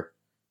water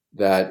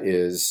that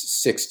is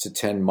 6 to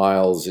 10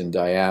 miles in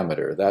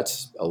diameter.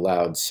 That's a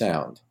loud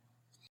sound.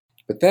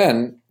 But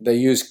then they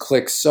use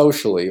clicks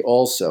socially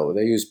also.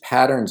 They use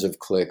patterns of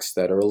clicks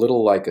that are a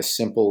little like a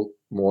simple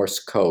Morse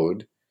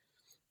code.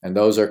 And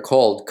those are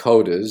called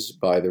codas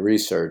by the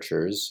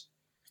researchers.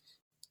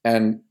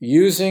 And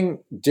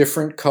using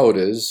different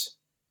codas,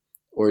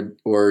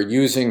 or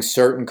using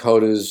certain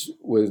codas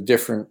with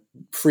different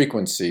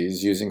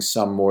frequencies, using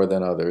some more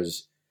than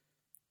others,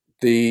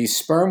 the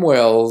sperm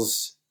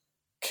whales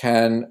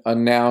can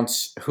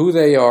announce who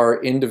they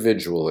are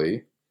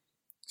individually.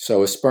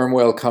 So a sperm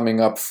whale coming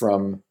up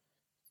from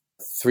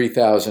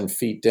 3,000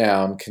 feet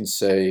down can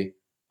say,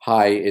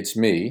 "Hi, it's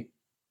me."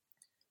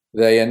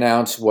 They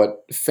announce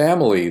what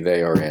family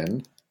they are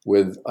in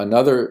with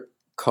another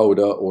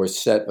coda or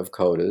set of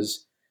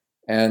codas,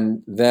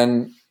 and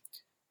then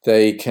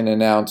they can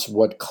announce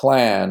what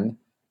clan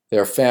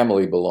their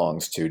family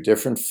belongs to.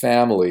 Different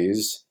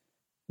families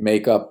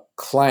make up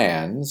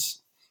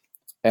clans,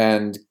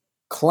 and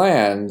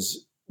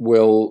clans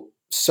will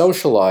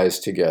socialize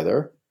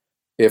together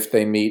if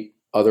they meet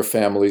other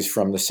families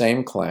from the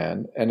same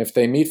clan, and if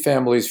they meet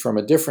families from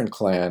a different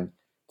clan,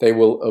 they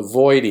will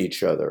avoid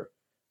each other.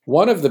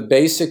 One of the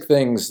basic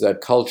things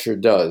that culture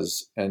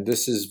does, and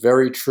this is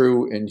very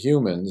true in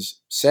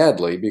humans,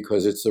 sadly,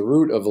 because it's the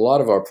root of a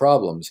lot of our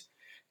problems,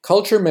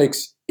 culture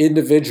makes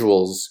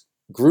individuals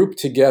group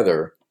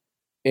together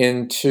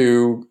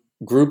into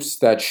groups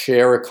that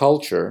share a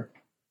culture,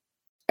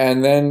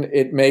 and then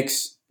it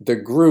makes the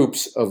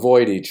groups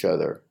avoid each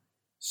other.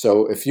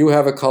 So if you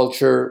have a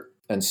culture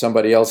and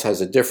somebody else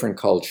has a different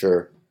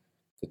culture,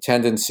 the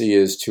tendency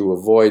is to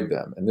avoid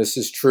them. And this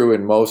is true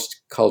in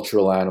most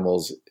cultural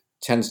animals. It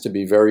tends to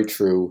be very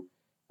true,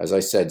 as I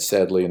said,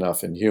 sadly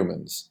enough, in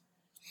humans.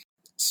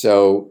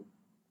 So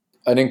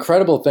an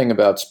incredible thing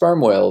about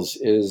sperm whales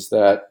is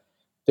that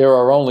there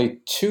are only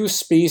 2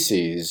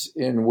 species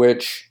in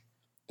which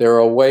there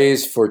are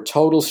ways for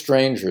total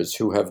strangers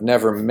who have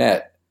never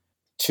met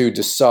to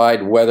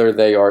decide whether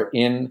they are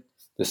in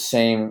the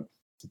same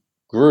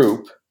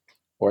group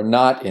or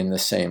not in the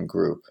same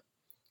group.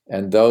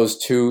 And those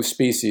 2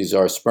 species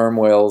are sperm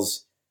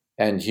whales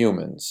and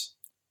humans.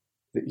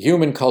 The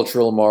human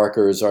cultural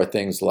markers are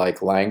things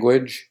like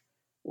language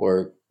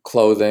or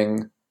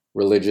clothing,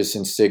 religious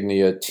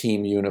insignia,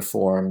 team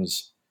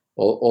uniforms,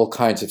 all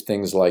kinds of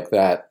things like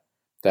that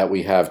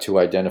we have to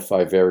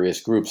identify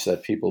various groups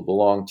that people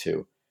belong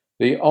to.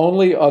 The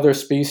only other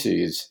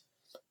species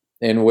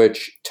in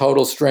which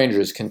total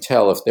strangers can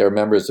tell if they're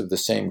members of the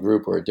same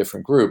group or a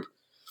different group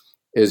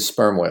is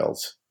sperm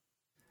whales.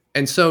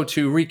 And so,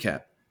 to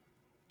recap,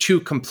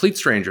 2 complete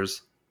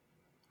strangers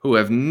who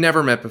have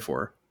never met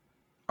before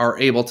are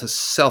able to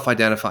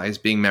self-identify as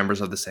being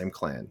members of the same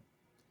clan.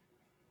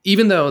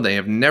 Even though they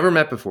have never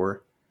met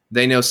before,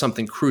 they know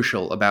something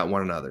crucial about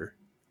one another,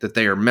 that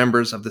they are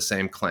members of the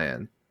same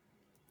clan,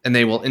 and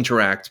they will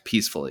interact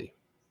peacefully.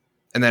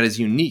 And that is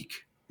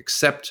unique,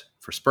 except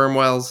for sperm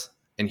whales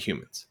and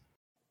humans.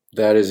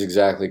 That is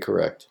exactly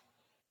correct.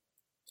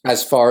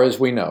 As far as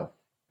we know.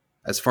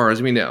 As far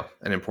as we know,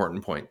 an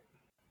important point.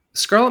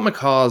 Scarlet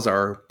macaws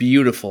are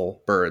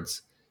beautiful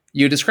birds.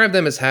 You describe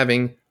them as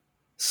having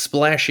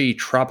splashy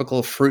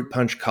tropical fruit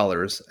punch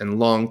colors and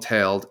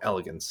long-tailed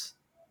elegance.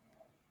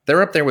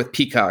 They're up there with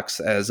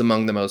peacocks as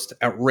among the most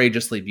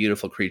outrageously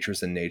beautiful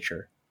creatures in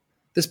nature.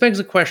 This begs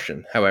a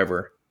question,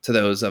 however, to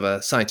those of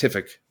a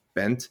scientific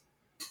bent.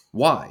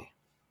 Why?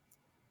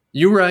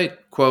 You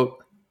write, quote,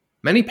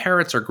 "Many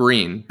parrots are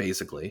green,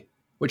 basically,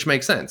 which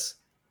makes sense.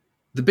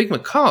 The big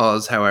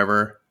macaws,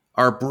 however,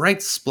 are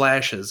bright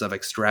splashes of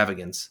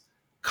extravagance,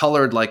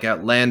 colored like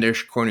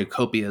outlandish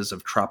cornucopias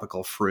of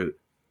tropical fruit,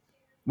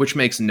 which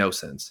makes no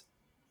sense."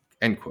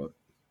 End quote.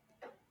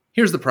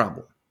 Here's the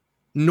problem.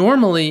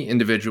 Normally,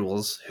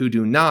 individuals who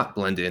do not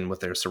blend in with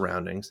their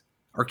surroundings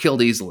are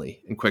killed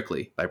easily and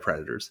quickly by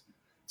predators.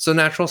 So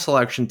natural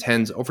selection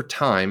tends over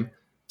time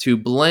to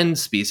blend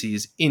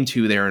species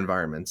into their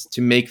environments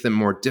to make them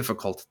more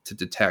difficult to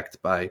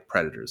detect by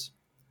predators.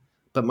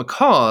 But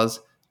macaws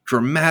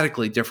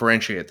dramatically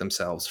differentiate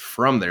themselves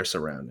from their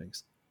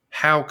surroundings.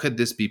 How could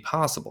this be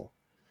possible?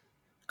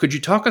 Could you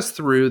talk us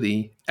through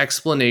the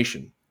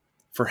explanation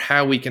for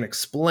how we can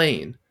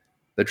explain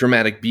the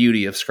dramatic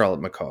beauty of scarlet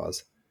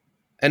macaws,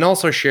 and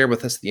also share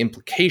with us the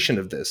implication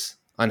of this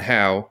on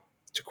how,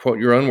 to quote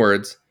your own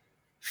words,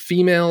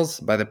 females,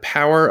 by the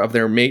power of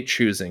their mate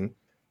choosing,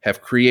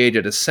 have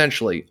created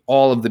essentially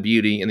all of the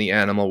beauty in the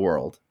animal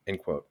world,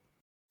 end quote.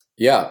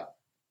 Yeah.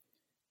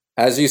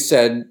 As you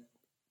said,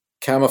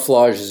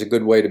 camouflage is a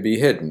good way to be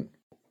hidden.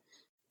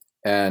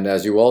 And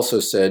as you also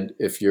said,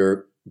 if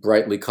you're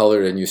brightly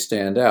colored and you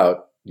stand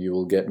out, you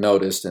will get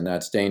noticed, and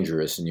that's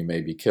dangerous, and you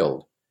may be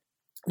killed.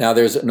 Now,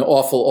 there's an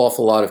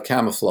awful lot of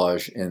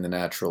camouflage in the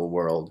natural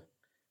world,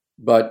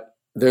 but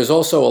there's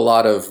also a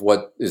lot of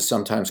what is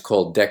sometimes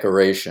called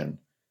decoration.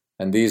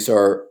 And these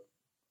are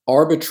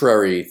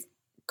arbitrary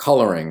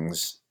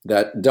colorings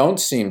that don't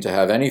seem to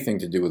have anything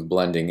to do with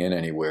blending in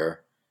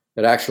anywhere,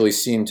 that actually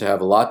seem to have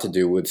a lot to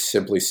do with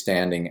simply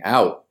standing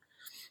out.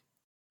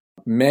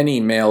 Many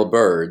male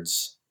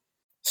birds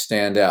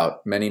stand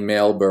out. Many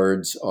male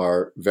birds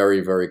are very,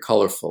 very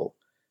colorful.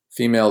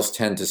 Females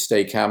tend to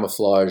stay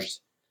camouflaged,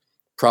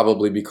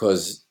 probably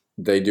because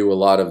they do a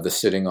lot of the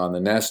sitting on the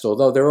nest,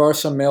 although there are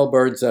some male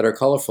birds that are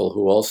colorful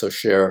who also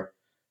share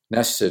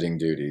nest sitting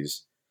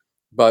duties.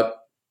 But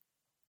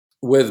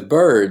with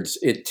birds,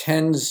 it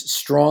tends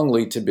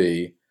strongly to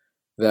be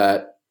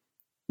that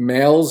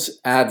males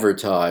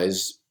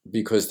advertise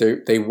because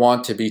they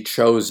want to be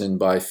chosen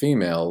by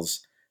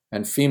females,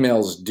 and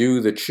females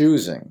do the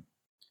choosing.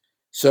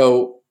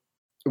 So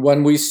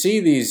when we see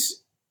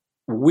these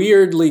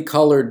weirdly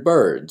colored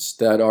birds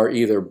that are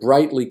either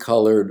brightly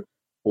colored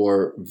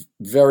or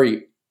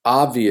very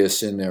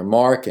obvious in their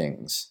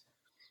markings,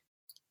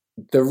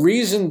 the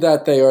reason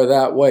that they are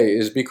that way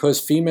is because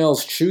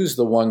females choose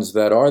the ones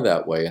that are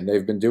that way, and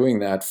they've been doing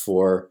that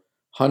for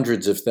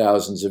hundreds of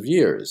thousands of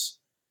years.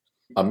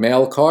 A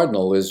male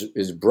cardinal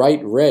is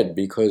bright red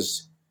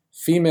because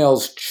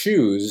females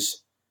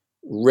choose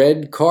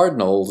red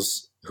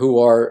cardinals who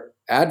are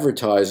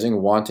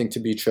advertising wanting to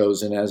be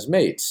chosen as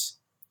mates.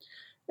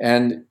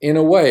 And in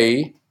a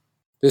way,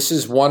 this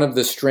is one of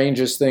the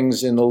strangest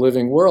things in the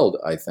living world,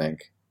 I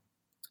think.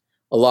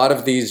 A lot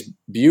of these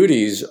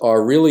beauties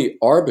are really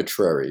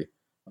arbitrary.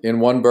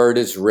 In one bird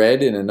it's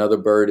red, in another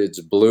bird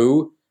it's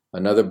blue.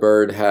 Another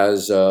bird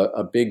has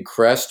a big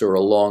crest or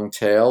a long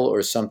tail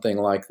or something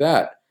like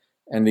that.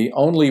 And the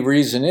only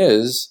reason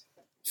is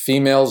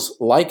females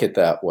like it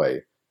that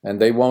way,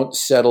 and they won't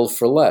settle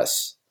for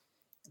less.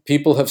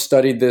 People have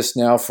studied this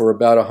now for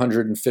about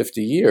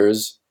 150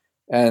 years,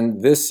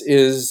 and this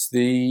is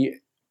the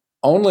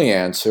only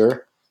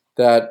answer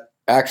that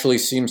actually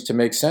seems to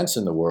make sense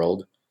in the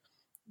world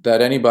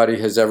that anybody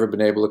has ever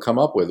been able to come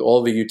up with.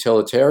 All the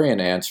utilitarian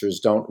answers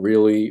don't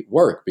really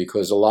work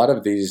because a lot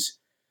of these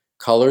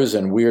colors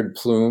and weird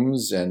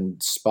plumes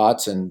and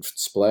spots and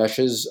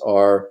splashes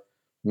are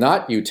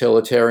not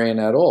utilitarian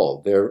at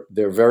all.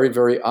 They're very,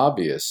 very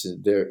obvious.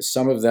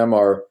 Some of them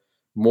are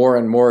more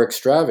and more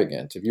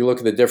extravagant. If you look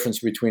at the difference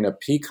between a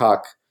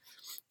peacock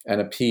and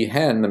a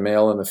peahen, the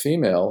male and the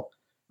female,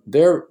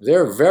 they're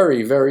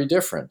very, very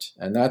different.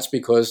 And that's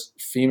because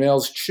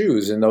females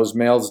choose and those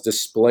males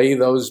display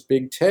those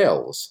big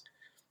tails.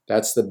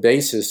 That's the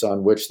basis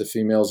on which the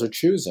females are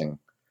choosing.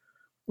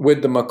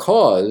 With the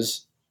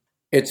macaws,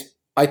 it's,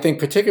 I think,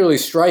 particularly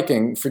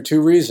striking for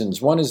two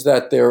reasons. One is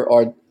that there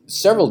are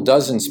several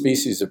dozen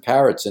species of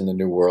parrots in the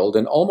New World,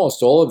 and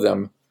almost all of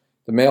them,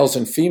 the males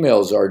and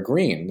females, are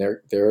green.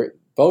 They're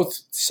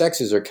both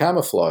sexes are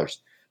camouflaged.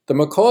 The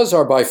macaws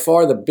are by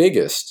far the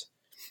biggest,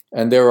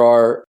 and there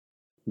are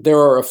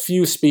a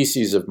few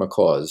species of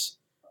macaws.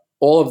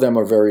 All of them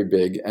are very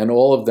big, and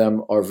all of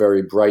them are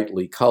very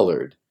brightly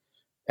colored.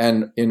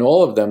 And in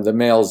all of them, the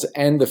males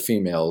and the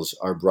females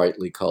are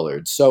brightly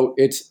colored. So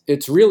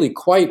it's really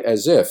quite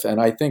as if, and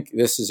I think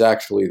this is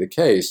actually the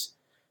case,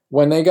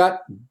 when they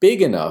got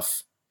big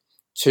enough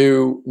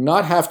to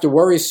not have to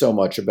worry so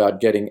much about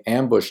getting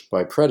ambushed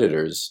by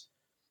predators,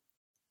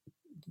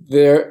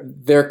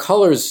 their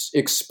colors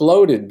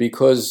exploded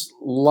because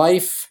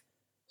life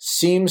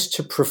seems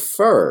to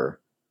prefer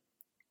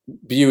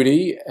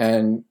beauty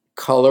and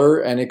color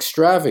and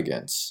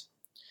extravagance.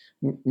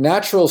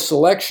 Natural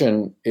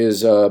selection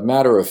is a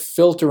matter of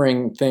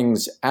filtering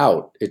things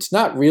out. It's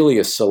not really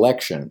a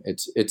selection.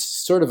 It's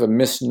sort of a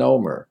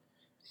misnomer.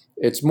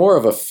 It's more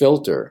of a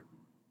filter.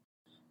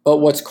 But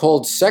what's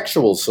called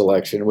sexual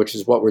selection, which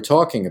is what we're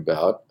talking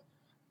about,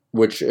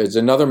 which is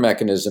another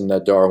mechanism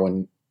that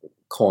Darwin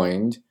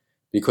coined,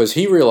 because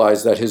he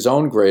realized that his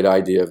own great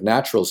idea of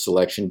natural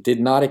selection did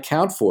not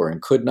account for and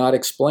could not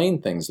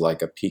explain things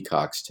like a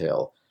peacock's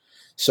tail.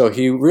 So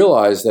he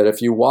realized that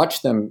if you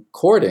watch them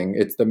courting,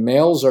 the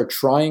males are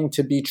trying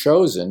to be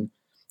chosen,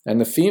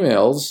 and the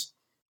females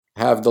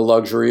have the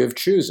luxury of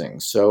choosing.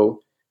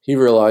 So he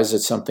realized that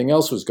something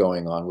else was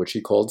going on, which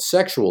he called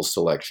sexual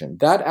selection.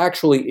 That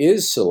actually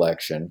is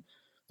selection.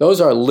 Those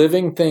are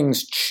living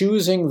things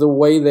choosing the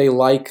way they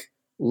like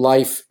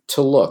life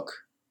to look.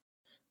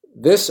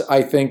 This,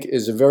 I think,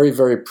 is a very,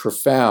 very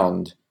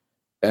profound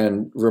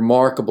and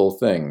remarkable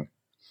thing.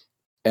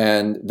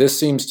 And this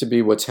seems to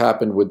be what's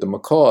happened with the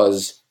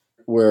macaws,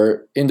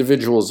 where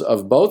individuals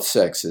of both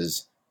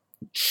sexes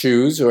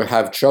choose or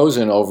have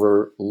chosen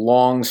over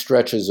long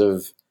stretches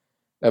of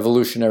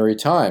evolutionary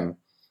time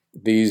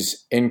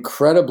these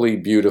incredibly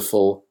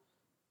beautiful,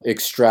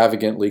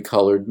 extravagantly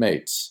colored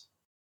mates.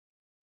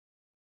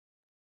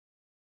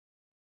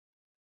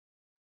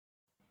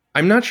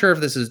 I'm not sure if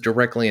this is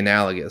directly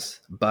analogous,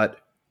 but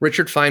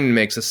Richard Feynman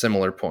makes a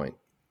similar point.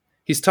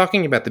 He's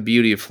talking about the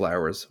beauty of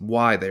flowers,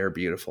 why they are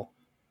beautiful.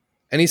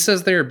 And he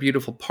says they are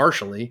beautiful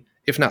partially,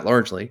 if not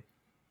largely,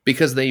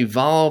 because they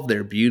evolve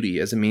their beauty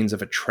as a means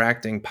of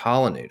attracting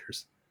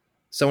pollinators.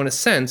 So in a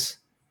sense,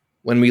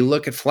 when we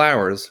look at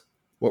flowers,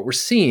 what we're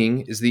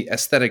seeing is the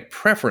aesthetic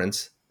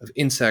preference of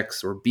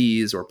insects or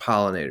bees or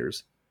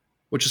pollinators,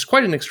 which is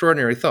quite an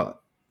extraordinary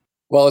thought.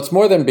 Well, it's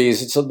more than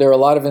bees. There are a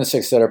lot of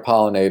insects that are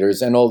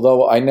pollinators. And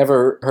although I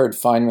never heard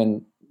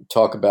Feynman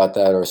talk about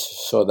that or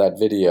saw that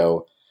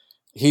video,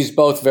 he's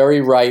both very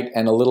right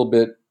and a little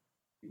bit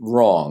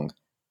wrong.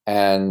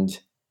 And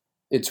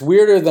it's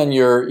weirder than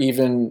you're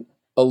even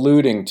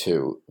alluding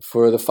to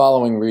for the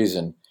following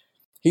reason.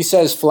 He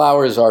says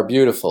flowers are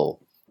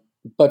beautiful,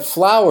 but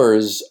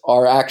flowers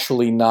are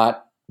actually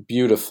not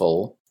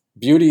beautiful.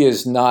 Beauty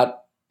is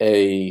not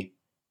a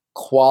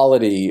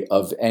quality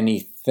of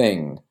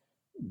anything.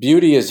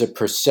 Beauty is a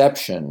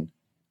perception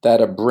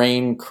that a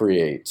brain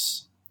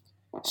creates.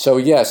 So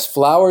yes,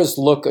 flowers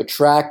look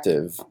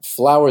attractive.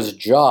 Flowers'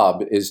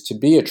 job is to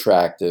be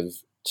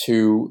attractive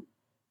to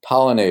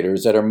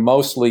pollinators that are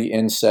mostly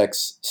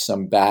insects,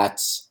 some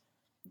bats,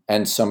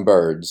 and some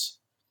birds.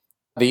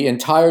 The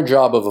entire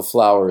job of a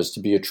flower is to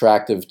be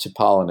attractive to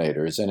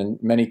pollinators, and in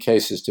many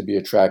cases to be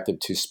attractive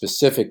to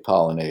specific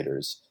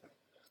pollinators.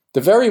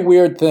 The very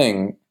weird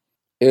thing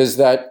is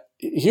that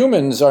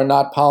humans are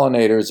not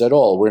pollinators at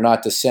all. We're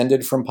not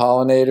descended from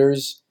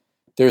pollinators.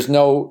 There's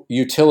no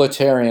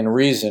utilitarian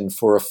reason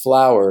for a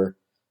flower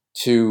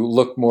to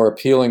look more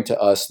appealing to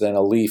us than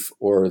a leaf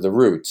or the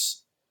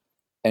roots.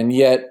 And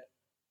yet,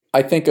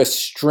 I think a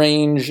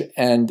strange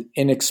and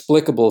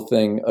inexplicable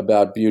thing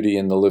about beauty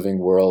in the living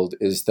world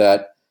is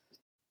that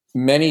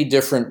many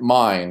different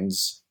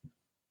minds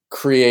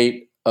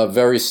create a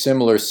very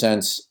similar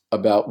sense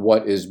about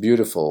what is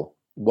beautiful.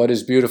 What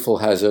is beautiful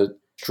has a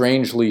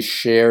strangely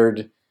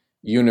shared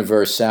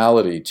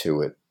universality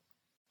to it,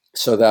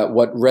 so that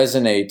what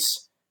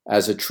resonates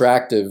as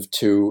attractive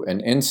to an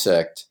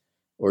insect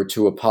or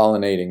to a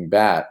pollinating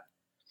bat,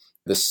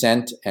 the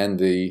scent and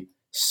the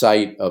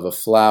sight of a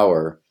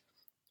flower,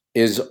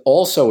 is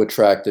also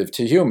attractive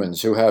to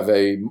humans who have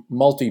a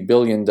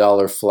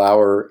multi-billion-dollar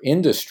flower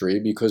industry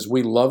because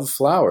we love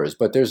flowers,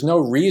 but there's no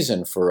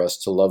reason for us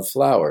to love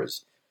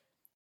flowers.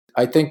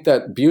 I think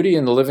that beauty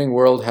in the living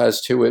world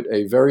has to it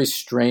a very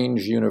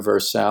strange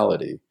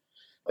universality.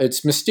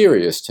 It's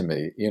mysterious to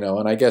me,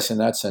 and I guess in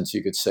that sense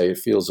you could say it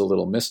feels a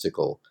little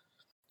mystical.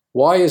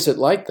 Why is it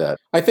like that?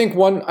 I think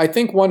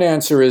one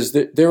answer is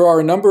that there are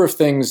a number of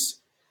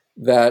things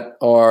that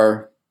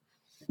are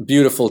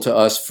beautiful to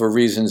us for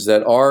reasons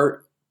that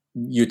are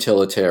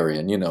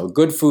utilitarian.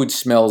 Good food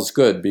smells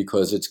good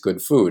because it's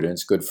good food and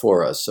it's good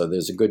for us. So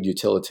there's a good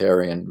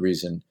utilitarian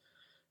reason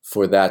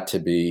for that to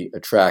be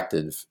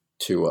attractive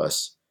to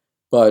us.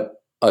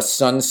 But a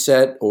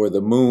sunset or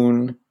the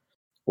moon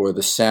or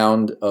the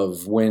sound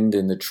of wind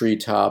in the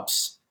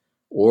treetops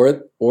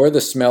or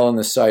the smell and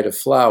the sight of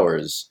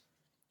flowers,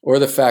 or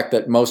the fact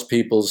that most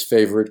people's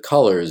favorite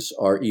colors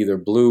are either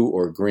blue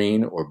or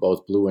green or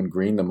both blue and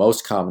green, the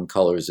most common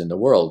colors in the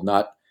world,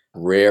 not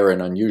rare and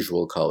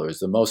unusual colors,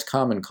 the most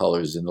common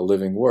colors in the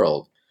living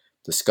world,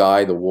 the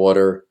sky, the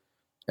water,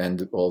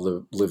 and all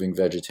the living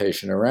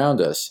vegetation around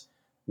us.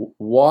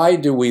 Why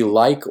do we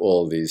like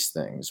all these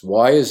things?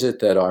 Why is it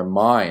that our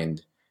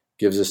mind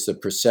gives us the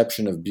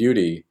perception of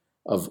beauty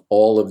of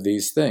all of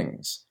these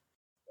things?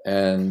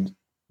 And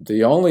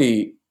the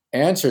only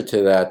answer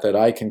to that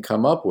I can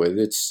come up with,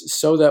 it's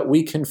so that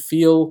we can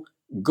feel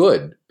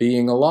good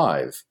being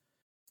alive.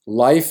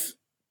 Life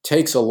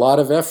takes a lot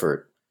of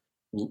effort.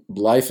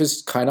 Life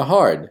is kind of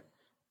hard.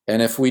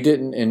 And if we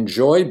didn't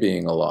enjoy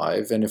being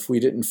alive, and if we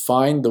didn't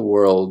find the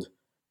world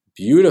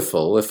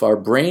beautiful, if our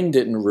brain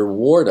didn't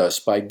reward us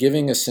by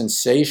giving a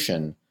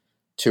sensation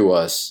to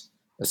us,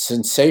 a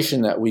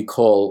sensation that we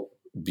call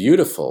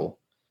beautiful,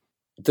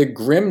 the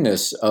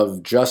grimness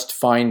of just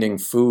finding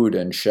food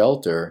and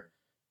shelter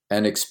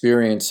and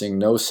experiencing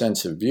no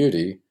sense of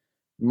beauty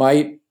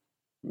might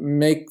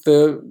make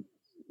the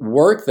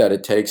work that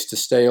it takes to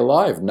stay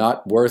alive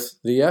not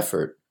worth the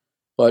effort.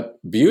 But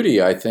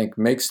beauty, I think,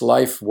 makes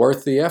life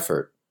worth the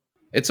effort.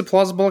 It's a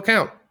plausible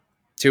account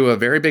to a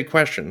very big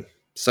question,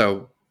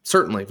 so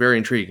certainly very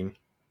intriguing.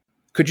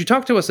 Could you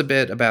talk to us a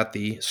bit about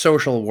the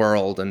social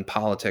world and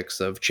politics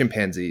of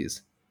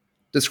chimpanzees?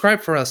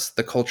 Describe for us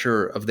the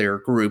culture of their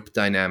group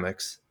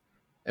dynamics.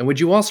 And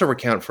would you also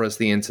recount for us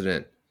the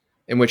incident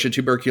in which a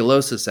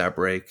tuberculosis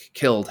outbreak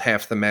killed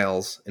half the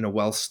males in a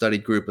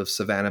well-studied group of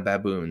savanna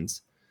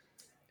baboons,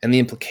 and the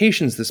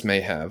implications this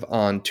may have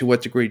on to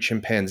what degree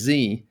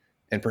chimpanzee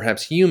and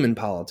perhaps human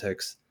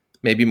politics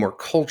may be more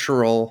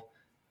cultural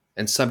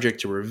and subject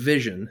to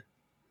revision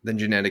than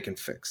genetic and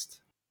fixed?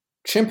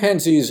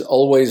 Chimpanzees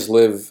always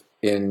live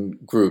in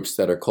groups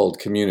that are called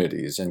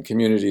communities, and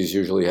communities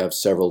usually have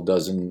several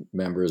dozen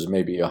members,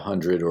 maybe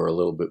 100 or a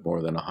little bit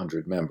more than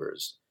 100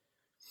 members.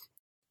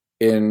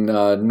 In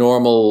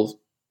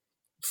normal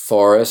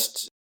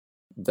forest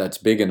that's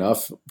big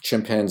enough,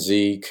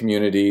 chimpanzee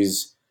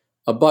communities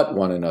abut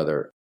one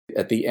another.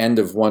 At the end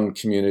of one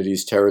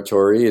community's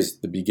territory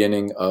is the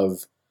beginning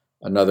of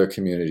another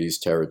community's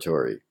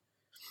territory.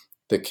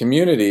 The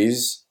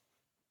communities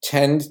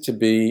tend to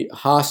be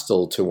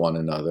hostile to one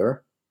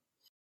another.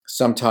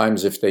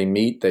 Sometimes if they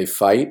meet, they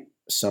fight.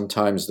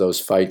 Sometimes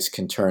those fights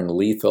can turn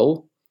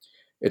lethal.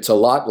 It's a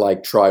lot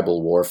like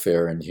tribal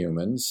warfare in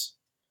humans.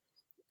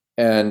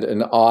 And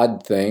an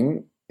odd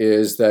thing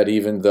is that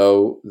even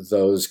though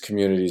those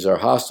communities are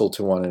hostile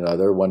to one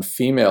another, when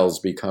females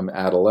become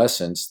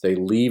adolescents, they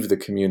leave the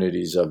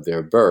communities of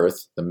their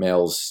birth. The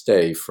males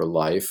stay for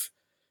life,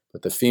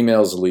 but the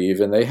females leave,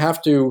 and they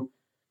have to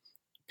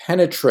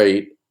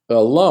penetrate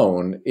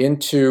alone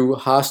into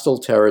hostile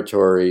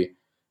territory,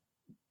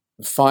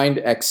 find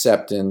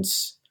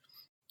acceptance,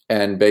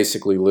 and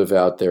basically live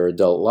out their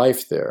adult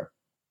life there.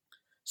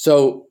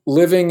 So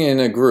living in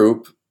a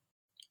group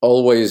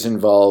always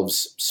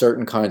involves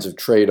certain kinds of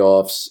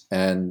trade-offs,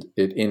 and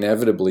it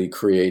inevitably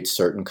creates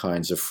certain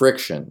kinds of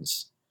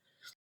frictions.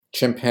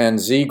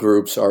 Chimpanzee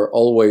groups are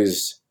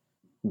always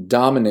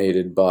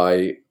dominated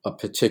by a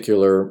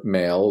particular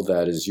male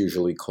that is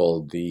usually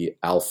called the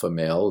alpha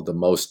male, the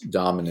most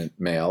dominant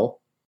male.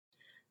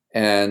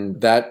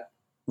 And that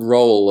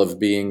role of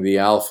being the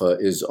alpha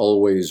is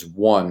always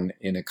won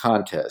in a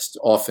contest.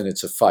 Often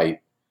it's a fight.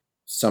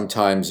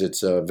 Sometimes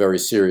it's a very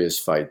serious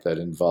fight that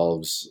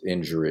involves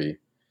injury.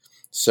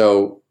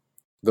 So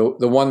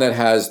the one that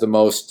has the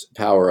most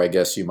power, I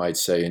guess you might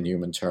say in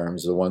human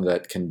terms, the one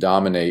that can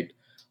dominate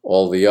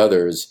all the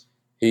others,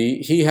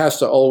 he has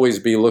to always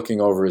be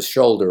looking over his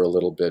shoulder a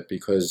little bit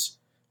because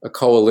a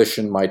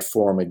coalition might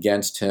form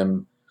against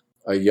him.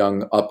 A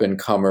young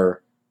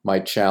up-and-comer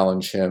might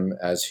challenge him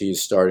as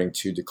he's starting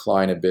to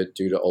decline a bit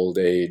due to old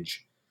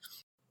age.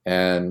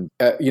 And,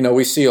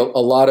 we see a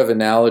lot of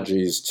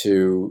analogies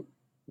to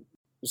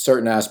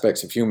certain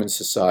aspects of human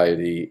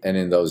society and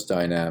in those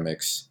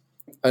dynamics.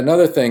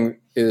 another thing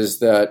is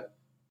that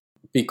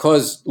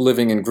because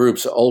living in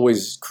groups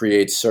always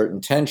creates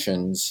certain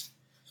tensions,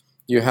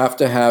 you have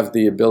to have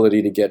the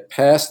ability to get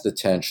past the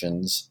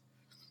tensions,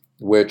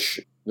 which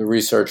the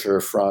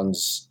researcher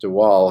Frans de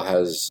Waal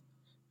has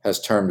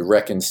termed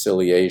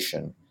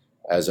reconciliation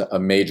as a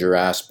major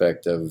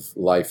aspect of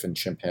life in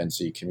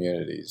chimpanzee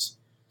communities.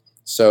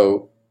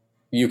 So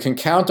you can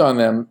count on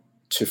them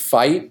to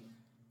fight,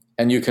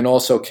 and you can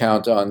also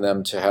count on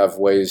them to have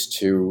ways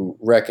to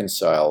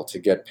reconcile, to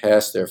get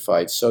past their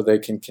fights so they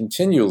can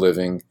continue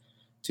living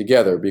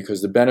together,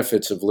 because the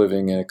benefits of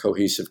living in a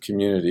cohesive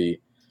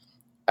community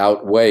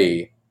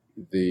outweigh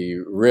the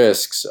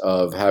risks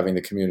of having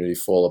the community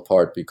fall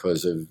apart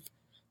because of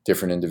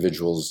different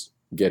individuals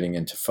getting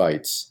into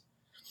fights.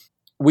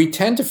 We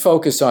tend to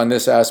focus on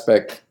this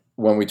aspect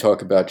when we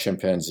talk about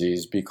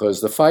chimpanzees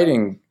because the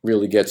fighting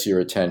really gets your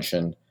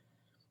attention.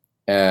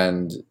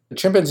 And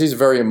chimpanzees are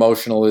very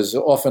emotional. There's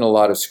often a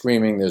lot of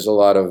screaming. There's a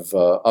lot of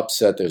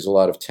upset. There's a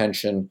lot of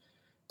tension.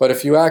 But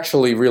if you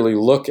actually really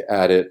look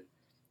at it,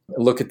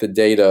 look at the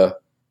data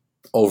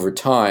over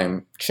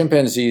time,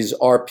 chimpanzees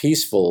are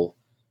peaceful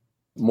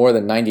more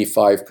than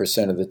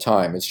 95% of the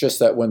time. It's just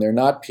that when they're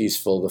not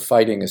peaceful, the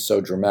fighting is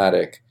so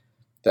dramatic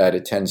that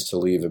it tends to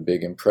leave a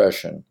big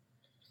impression.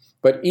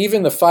 But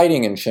even the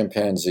fighting in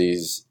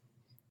chimpanzees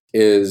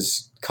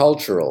is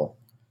cultural.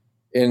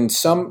 In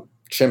some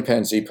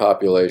chimpanzee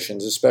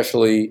populations,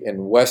 especially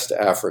in West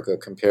Africa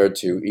compared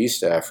to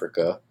East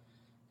Africa,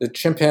 the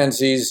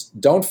chimpanzees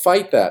don't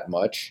fight that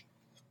much.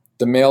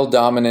 The male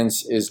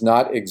dominance is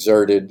not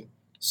exerted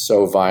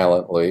so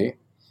violently,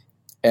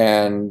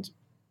 and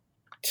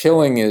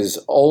killing is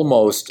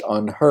almost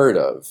unheard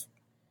of.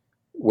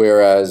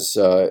 Whereas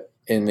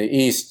in the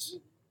East,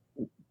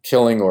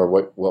 killing, or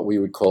what we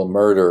would call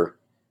murder,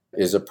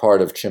 is a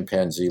part of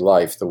chimpanzee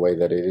life the way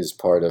that it is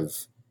part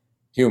of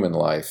human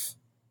life.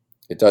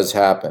 It does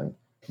happen,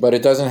 but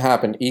it doesn't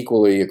happen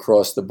equally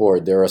across the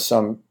board. There are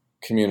some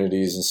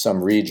communities and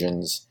some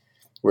regions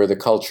where the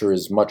culture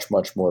is much,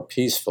 much more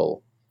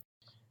peaceful.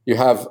 You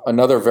have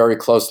another very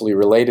closely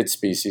related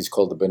species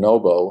called the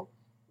bonobo,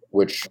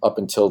 which up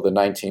until the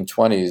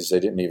 1920s, they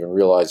didn't even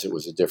realize it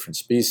was a different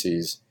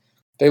species.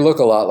 They look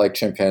a lot like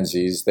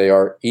chimpanzees. They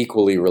are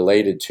equally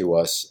related to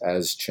us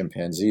as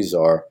chimpanzees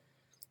are.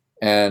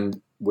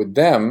 And with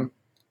them,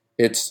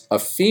 it's a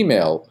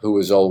female who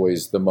is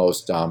always the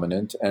most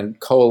dominant, and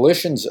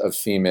coalitions of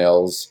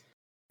females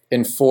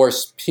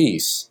enforce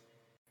peace.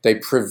 They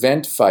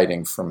prevent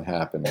fighting from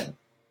happening.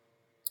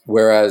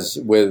 Whereas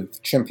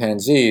with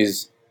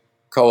chimpanzees,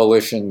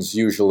 coalitions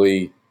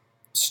usually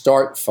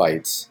start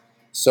fights.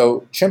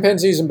 So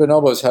chimpanzees and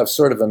bonobos have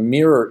sort of a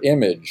mirror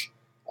image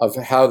of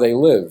how they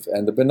live.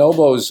 And the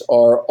bonobos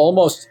are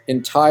almost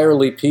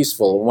entirely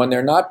peaceful. And when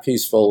they're not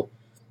peaceful,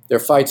 their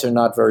fights are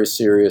not very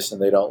serious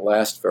and they don't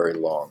last very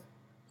long.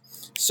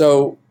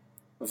 So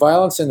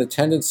violence and the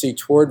tendency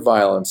toward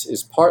violence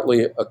is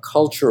partly a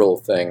cultural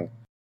thing.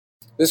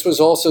 This was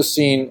also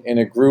seen in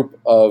a group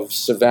of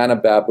savanna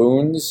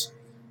baboons,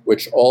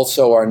 which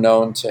also are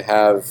known to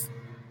have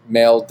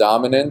male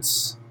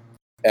dominance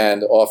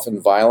and often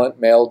violent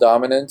male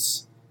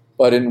dominance.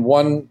 But in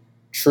one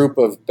troop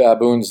of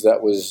baboons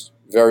that was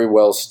very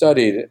well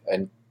studied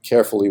and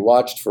carefully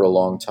watched for a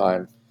long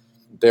time,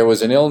 there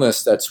was an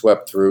illness that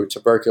swept through,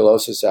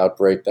 tuberculosis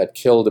outbreak, that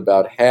killed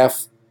about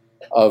half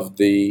of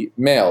the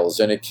males,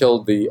 and it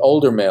killed the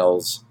older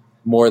males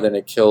more than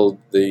it killed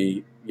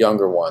the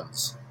younger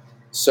ones.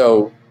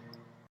 So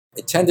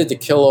it tended to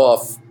kill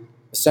off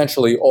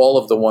essentially all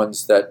of the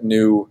ones that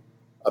knew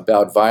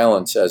about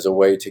violence as a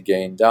way to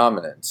gain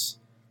dominance.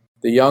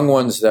 The young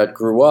ones that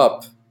grew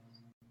up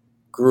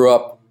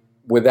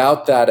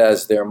without that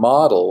as their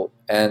model,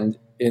 and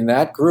in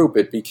that group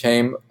it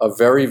became a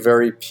very,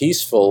 very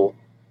peaceful,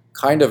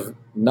 kind of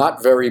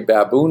not very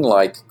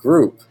baboon-like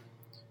group.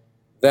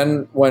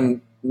 Then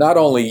when not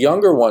only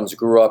younger ones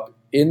grew up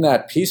in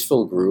that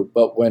peaceful group,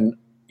 but when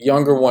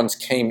younger ones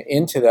came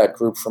into that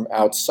group from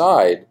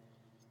outside,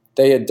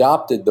 they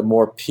adopted the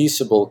more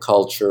peaceable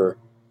culture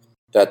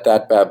that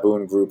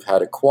baboon group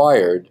had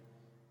acquired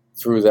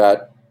through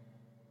that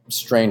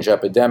strange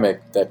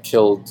epidemic that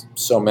killed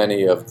so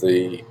many of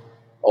the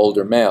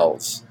older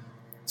males.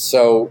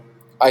 So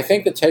I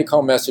think the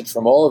take-home message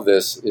from all of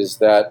this is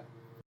that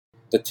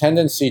the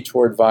tendency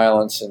toward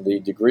violence and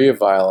the degree of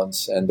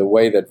violence and the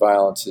way that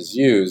violence is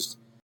used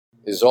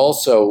is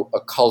also a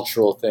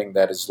cultural thing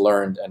that is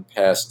learned and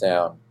passed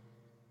down.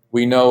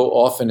 We know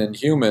often in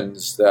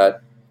humans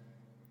that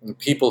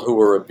people who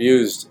were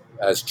abused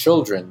as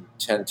children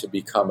tend to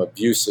become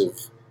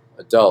abusive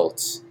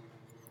adults.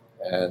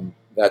 And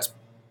that's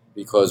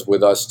because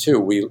with us too,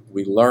 we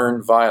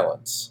learn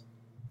violence.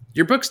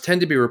 Your books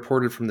tend to be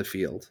reported from the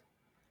field.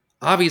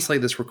 Obviously,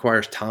 this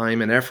requires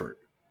time and effort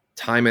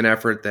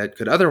that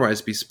could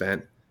otherwise be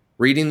spent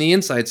reading the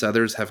insights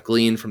others have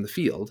gleaned from the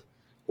field,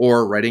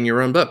 or writing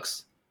your own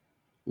books.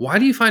 Why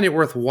do you find it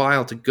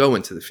worthwhile to go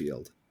into the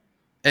field?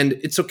 And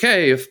it's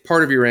okay if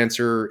part of your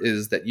answer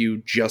is that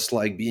you just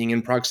like being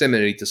in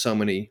proximity to so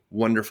many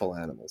wonderful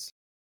animals.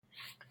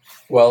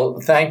 Well,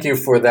 thank you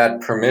for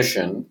that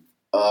permission.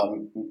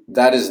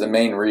 That is the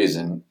main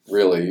reason,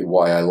 really,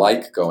 why I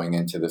like going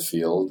into the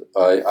field.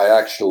 I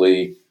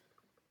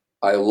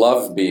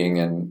love being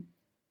in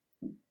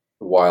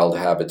wild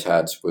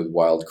habitats with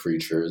wild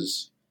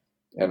creatures.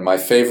 And my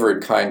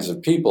favorite kinds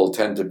of people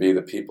tend to be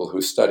the people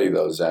who study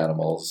those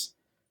animals.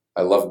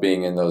 I love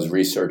being in those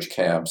research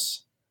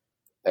camps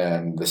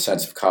and the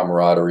sense of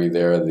camaraderie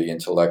there, the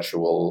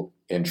intellectual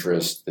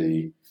interest,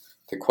 the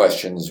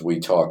questions we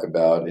talk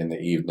about in the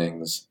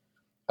evenings.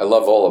 I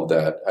love all of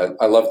that.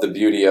 I love the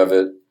beauty of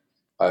it.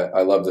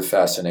 I love the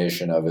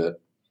fascination of it,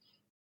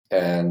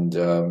 and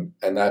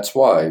that's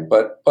why.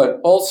 But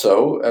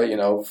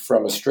also,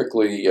 from a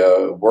strictly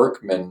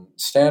workman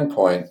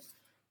standpoint,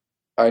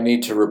 I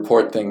need to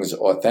report things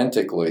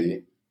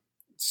authentically.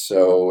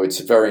 So it's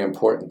very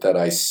important that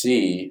I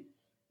see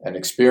and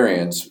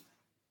experience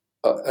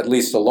at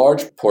least a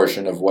large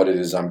portion of what it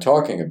is I'm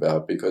talking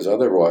about, because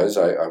otherwise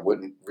I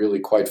wouldn't really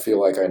quite feel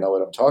like I know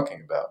what I'm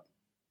talking about.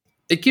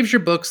 It gives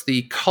your books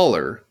the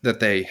color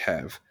that they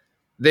have.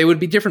 They would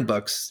be different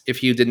books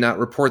if you did not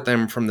report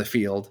them from the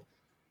field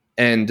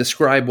and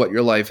describe what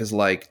your life is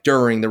like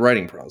during the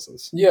writing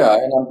process. Yeah,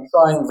 and I'm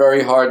trying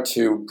very hard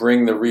to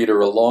bring the reader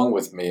along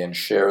with me and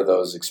share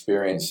those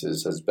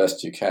experiences as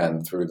best you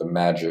can through the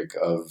magic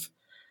of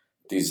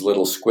these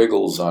little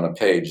squiggles on a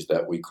page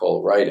that we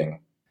call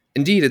writing.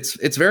 Indeed,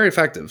 it's very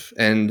effective,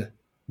 and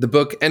the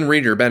book and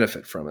reader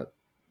benefit from it.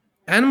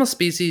 Animal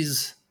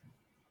species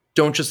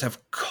don't just have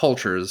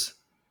cultures,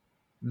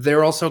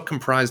 they're also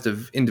comprised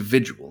of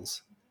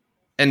individuals.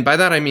 And by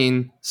that I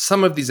mean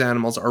some of these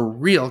animals are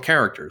real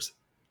characters.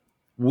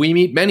 We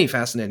meet many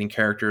fascinating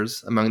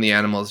characters among the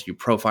animals you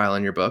profile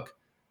in your book,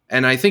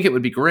 and I think it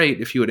would be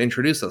great if you would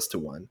introduce us to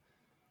one.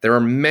 There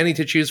are many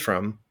to choose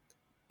from,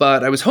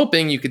 but I was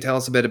hoping you could tell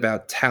us a bit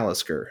about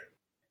Talisker.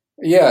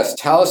 Yes,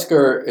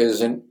 Talisker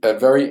is a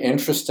very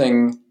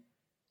interesting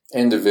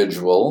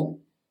individual.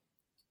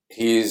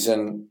 He's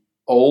an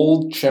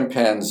old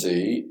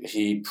chimpanzee.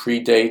 He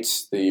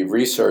predates the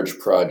research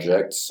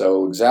project,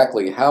 so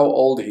exactly how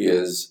old he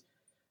is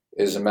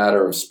a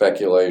matter of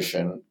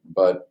speculation,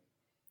 but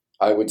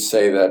I would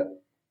say that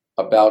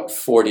about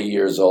 40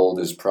 years old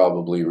is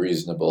probably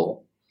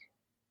reasonable.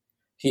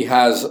 He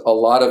has a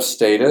lot of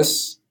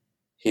status.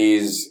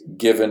 He's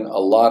given a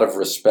lot of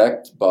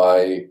respect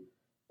by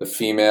the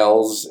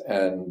females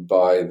and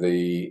by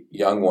the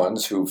young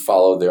ones who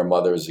follow their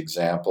mother's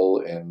example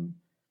in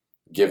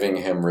giving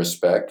him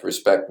respect.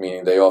 Respect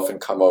meaning they often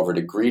come over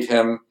to greet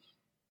him.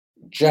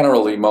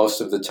 Generally, most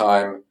of the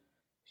time,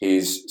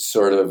 he's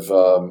sort of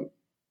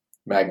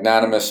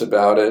magnanimous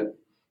about it.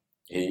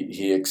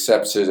 He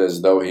accepts it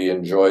as though he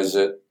enjoys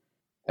it.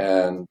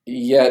 And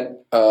yet,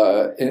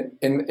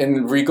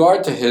 in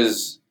regard to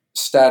his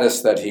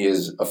status that he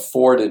is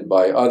afforded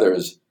by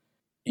others,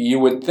 you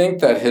would think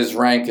that his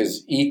rank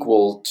is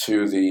equal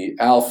to the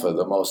alpha,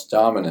 the most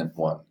dominant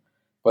one.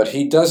 But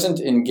he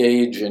doesn't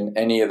engage in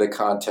any of the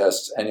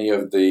contests, any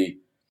of the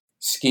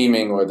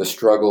scheming or the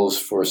struggles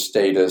for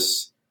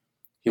status.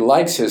 He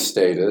likes his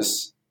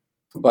status,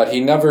 but he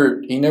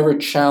never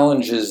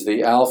challenges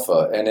the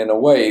alpha. And in a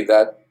way,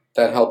 that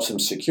helps him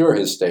secure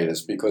his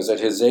status, because at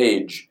his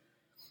age,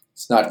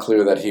 it's not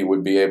clear that he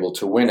would be able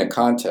to win a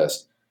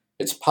contest.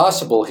 It's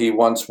possible he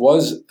once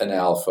was an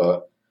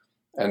alpha,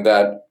 and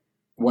that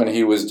when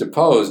he was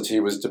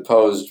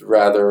deposed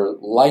rather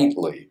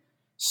lightly.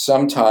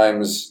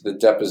 Sometimes the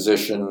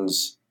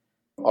depositions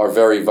are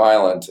very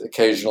violent.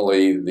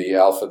 Occasionally, the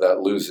alpha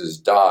that loses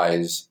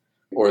dies,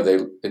 or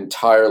they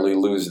entirely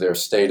lose their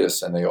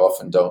status, and they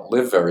often don't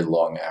live very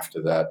long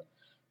after that.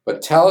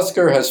 But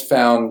Talisker has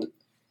found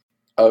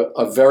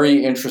a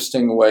very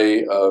interesting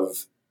way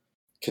of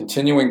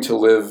continuing to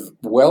live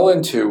well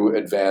into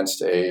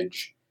advanced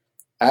age,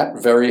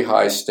 at very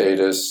high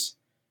status,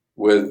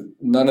 with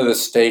none of the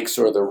stakes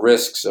or the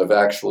risks of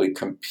actually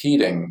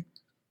competing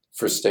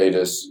for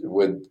status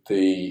with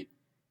the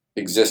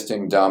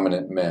existing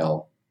dominant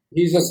male.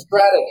 He's a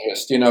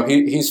strategist.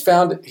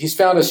 He's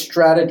found a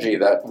strategy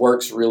that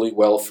works really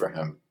well for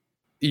him.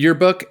 Your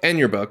book and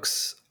your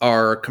books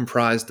are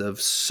comprised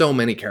of so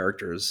many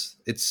characters.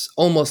 It's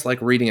almost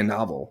like reading a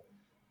novel,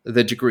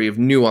 the degree of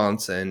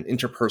nuance and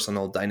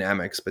interpersonal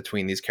dynamics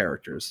between these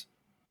characters.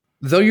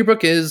 Though your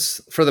book is,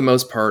 for the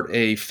most part,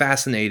 a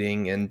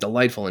fascinating and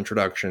delightful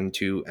introduction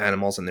to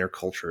animals and their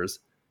cultures,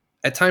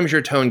 at times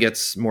your tone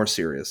gets more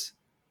serious.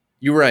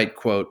 You write,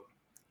 quote,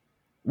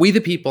 "We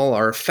the people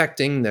are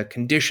affecting the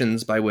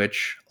conditions by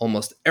which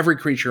almost every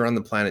creature on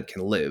the planet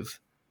can live,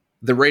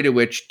 the rate at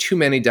which too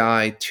many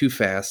die too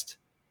fast,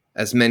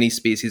 as many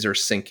species are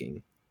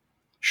sinking.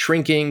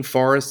 Shrinking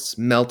forests,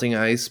 melting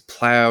ice,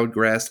 plowed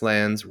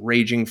grasslands,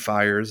 raging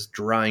fires,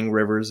 drying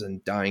rivers,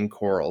 and dying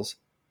corals.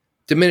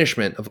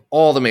 Diminishment of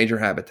all the major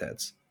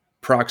habitats,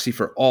 proxy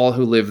for all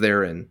who live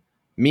therein,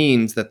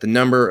 means that the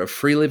number of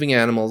free-living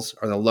animals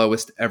are the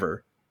lowest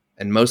ever,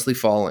 and mostly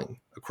falling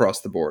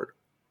across the board.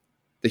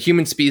 The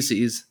human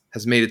species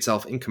has made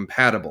itself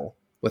incompatible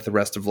with the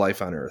rest of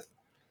life on Earth."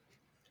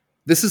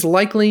 This is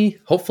likely,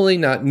 hopefully,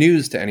 not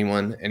news to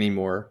anyone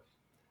anymore,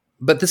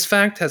 but this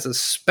fact has a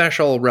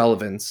special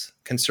relevance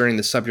concerning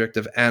the subject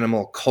of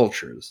animal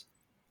cultures.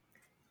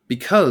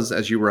 Because,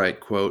 as you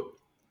write, quote,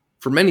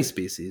 for many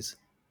species,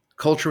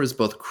 culture is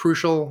both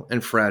crucial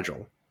and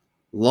fragile.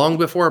 Long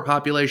before a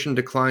population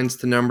declines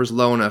to numbers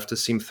low enough to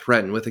seem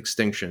threatened with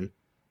extinction,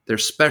 their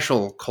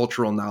special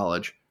cultural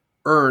knowledge,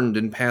 earned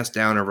and passed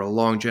down over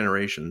long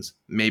generations,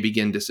 may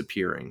begin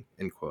disappearing,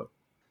 end quote.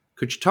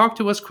 Could you talk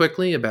to us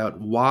quickly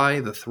about why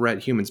the threat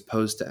humans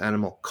pose to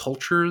animal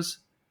cultures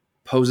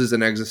poses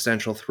an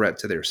existential threat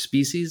to their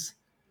species,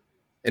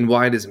 and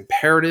why it is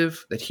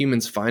imperative that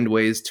humans find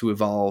ways to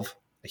evolve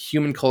a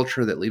human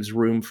culture that leaves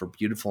room for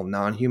beautiful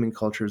non-human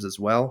cultures as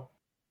well?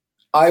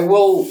 I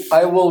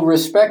will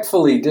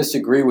respectfully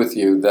disagree with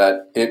you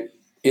that it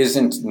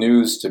isn't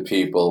news to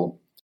people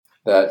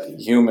that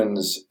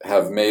humans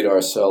have made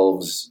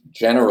ourselves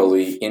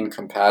generally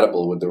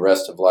incompatible with the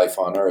rest of life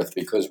on Earth.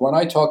 Because when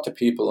I talk to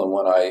people and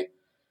when I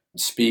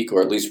speak,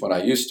 or at least when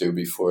I used to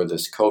before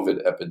this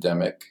COVID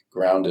epidemic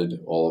grounded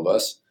all of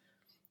us,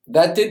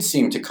 that did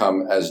seem to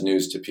come as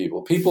news to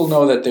people. People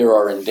know that there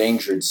are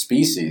endangered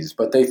species,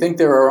 but they think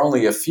there are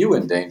only a few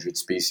endangered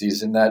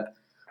species and that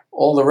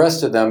all the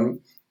rest of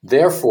them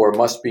therefore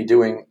must be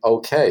doing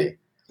okay.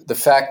 The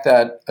fact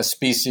that a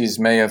species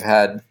may have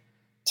had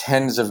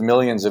tens of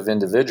millions of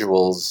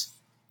individuals,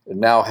 it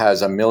now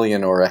has 1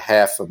 million or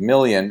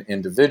 500,000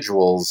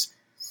 individuals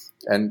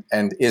and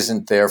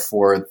isn't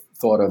therefore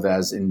thought of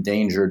as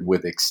endangered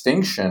with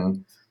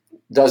extinction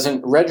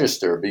doesn't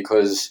register,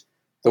 because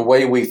the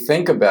way we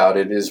think about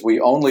it is we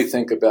only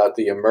think about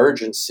the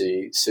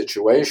emergency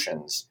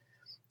situations.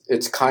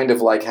 It's kind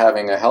of like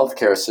having a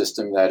healthcare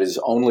system that is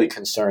only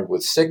concerned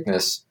with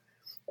sickness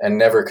and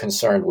never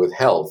concerned with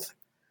health.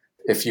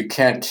 If you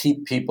can't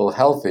keep people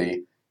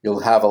healthy,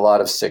 you'll have a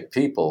lot of sick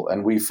people.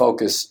 And we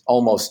focus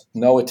almost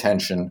no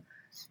attention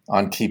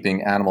on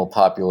keeping animal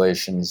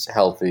populations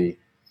healthy,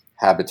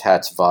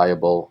 habitats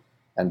viable,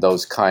 and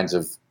those kinds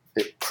of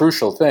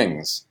crucial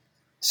things.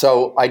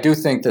 So I do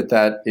think that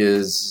that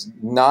is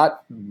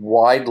not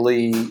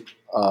widely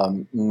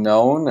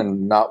known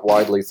and not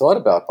widely thought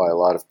about by a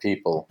lot of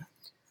people.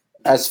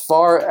 As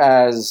far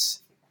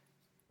as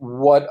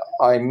what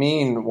I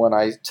mean when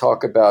I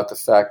talk about the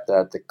fact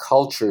that the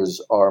cultures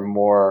are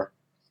more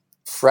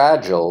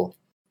fragile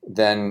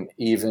than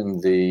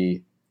even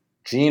the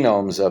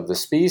genomes of the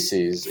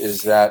species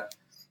is that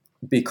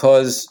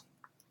because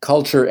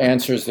culture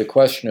answers the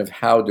question of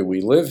how do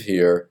we live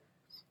here,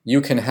 you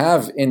can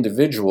have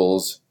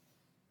individuals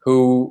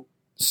who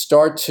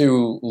start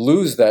to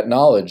lose that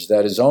knowledge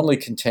that is only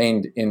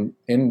contained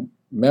in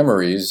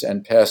memories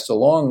and passed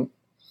along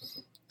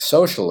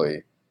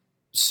socially.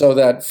 So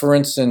that, for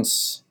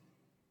instance,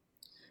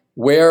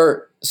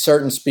 where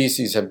certain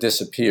species have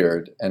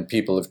disappeared and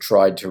people have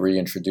tried to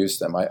reintroduce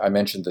them, I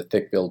mentioned the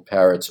thick-billed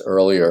parrots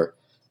earlier,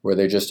 where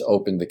they just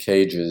opened the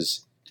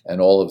cages and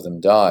all of them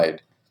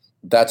died.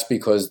 That's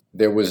because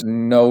there was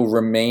no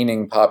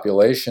remaining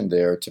population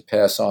there to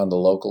pass on the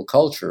local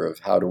culture of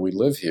how do we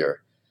live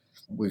here.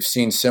 We've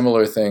seen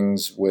similar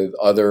things with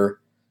other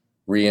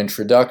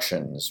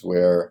reintroductions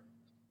where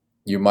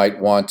you might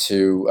want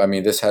to,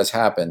 this has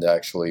happened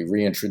actually,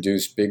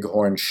 reintroduce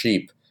bighorn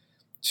sheep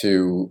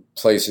to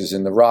places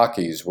in the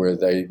Rockies where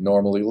they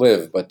normally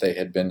live, but they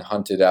had been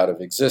hunted out of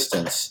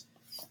existence,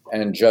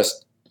 and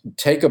just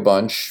take a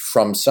bunch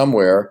from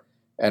somewhere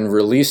and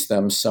release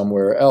them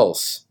somewhere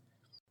else.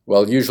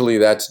 Well, usually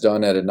that's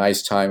done at a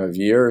nice time of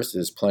year.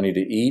 There's plenty to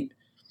eat.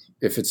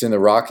 If it's in the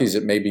Rockies,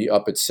 it may be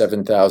up at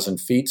 7,000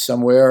 feet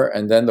somewhere,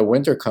 and then the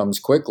winter comes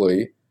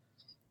quickly.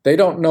 They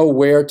don't know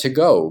where to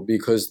go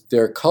because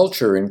their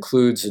culture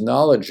includes a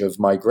knowledge of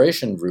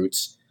migration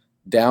routes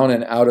down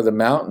and out of the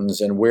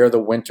mountains and where the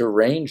winter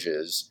range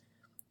is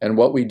and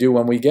what we do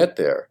when we get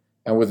there.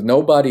 And with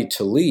nobody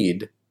to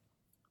lead,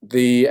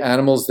 the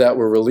animals that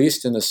were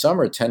released in the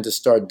summer tend to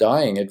start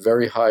dying at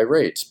very high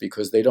rates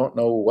because they don't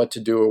know what to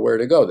do or where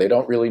to go. They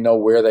don't really know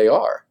where they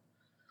are.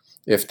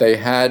 If they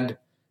had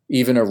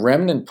even a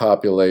remnant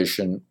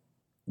population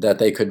that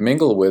they could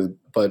mingle with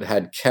but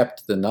had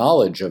kept the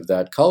knowledge of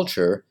that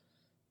culture,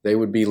 they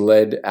would be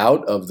led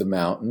out of the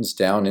mountains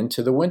down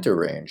into the winter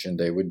range and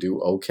they would do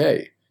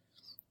okay.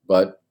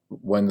 But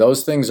when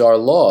those things are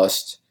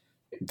lost,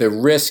 the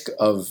risk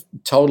of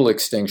total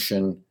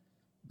extinction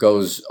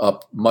goes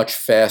up much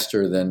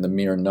faster than the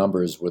mere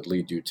numbers would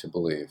lead you to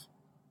believe.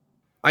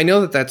 I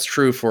know that that's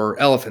true for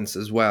elephants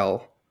as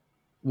well,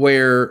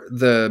 where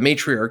the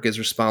matriarch is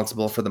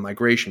responsible for the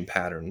migration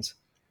patterns.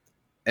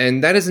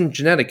 And that isn't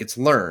genetic, it's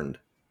learned.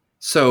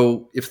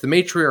 So if the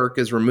matriarch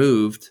is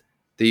removed,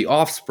 the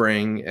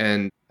offspring,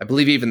 and I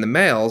believe even the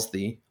males,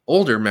 the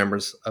older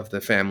members of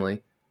the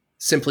family,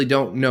 simply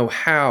don't know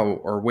how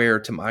or where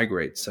to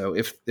migrate. So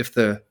if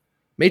the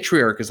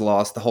matriarch is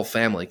lost, the whole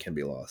family can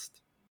be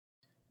lost.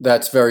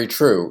 That's very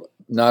true.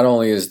 Not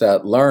only is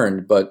that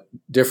learned, but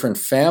different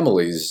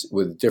families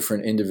with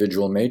different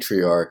individual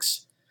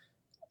matriarchs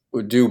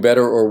would do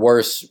better or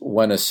worse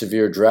when a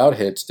severe drought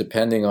hits,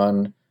 depending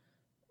on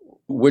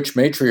which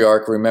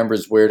matriarch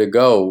remembers where to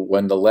go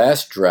when the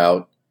last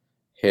drought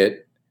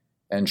hit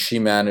and she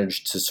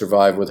managed to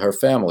survive with her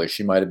family.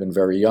 She might have been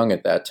very young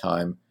at that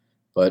time,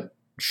 but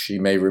she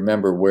may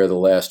remember where the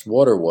last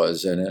water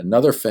was. And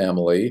another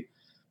family,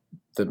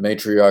 the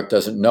matriarch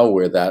doesn't know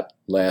where that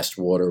last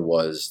water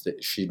was.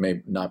 That she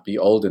may not be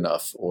old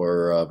enough,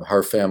 or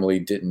her family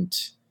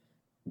didn't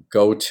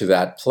go to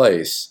that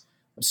place.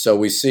 So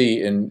we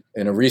see in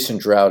a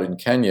recent drought in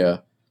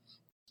Kenya,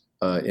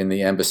 in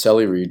the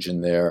Amboseli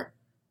region there,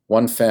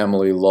 one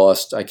family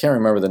lost, I can't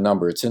remember the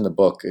number, it's in the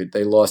book,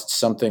 they lost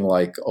something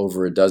like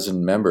over a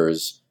dozen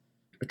members,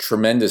 a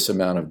tremendous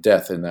amount of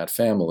death in that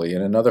family.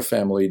 And another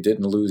family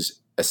didn't lose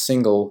a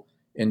single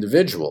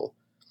individual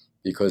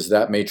because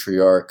that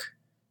matriarch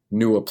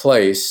knew a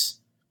place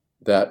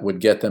that would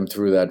get them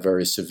through that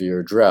very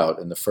severe drought.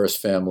 And the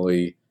first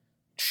family,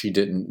 she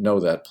didn't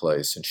know that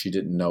place, and she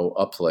didn't know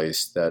a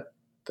place that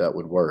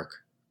would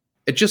work.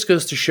 It just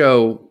goes to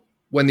show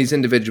when these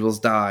individuals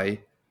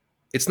die,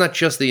 it's not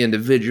just the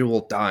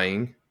individual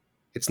dying.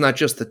 It's not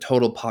just the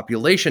total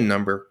population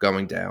number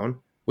going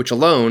down, which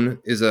alone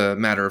is a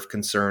matter of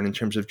concern in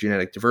terms of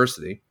genetic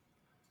diversity.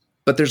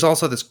 But there's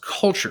also this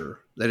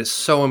culture that is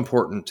so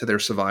important to their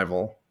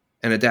survival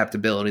and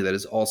adaptability that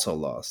is also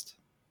lost.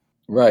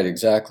 Right,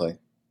 exactly.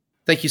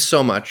 Thank you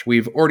so much.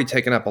 We've already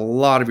taken up a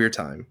lot of your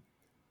time.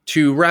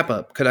 To wrap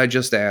up, could I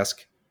just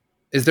ask,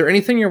 is there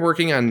anything you're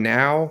working on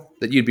now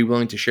that you'd be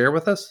willing to share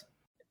with us?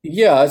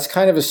 Yeah, it's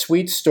kind of a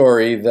sweet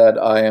story that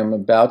I am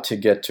about to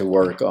get to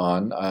work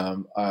on.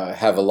 I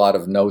have a lot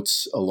of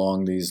notes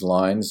along these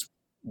lines.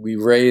 We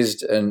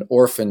raised an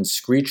orphan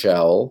screech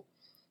owl,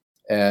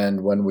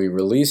 and when we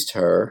released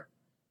her,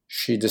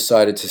 she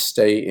decided to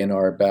stay in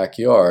our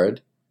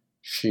backyard.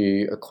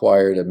 She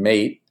acquired a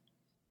mate,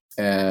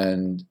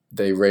 and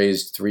they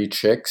raised 3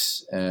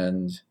 chicks,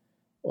 and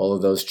all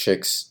of those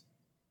chicks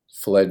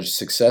fledged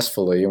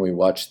successfully, and we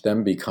watched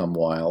them become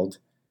wild.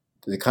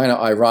 The kind of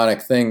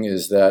ironic thing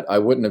is that I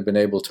wouldn't have been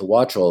able to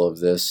watch all of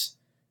this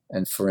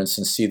and, for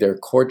instance, see their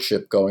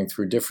courtship going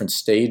through different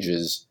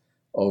stages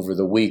over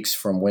the weeks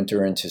from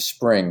winter into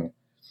spring,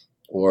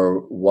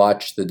 or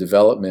watch the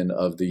development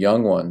of the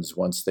young ones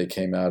once they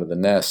came out of the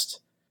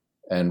nest,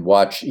 and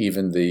watch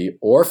even the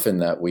orphan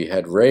that we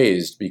had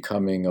raised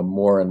becoming a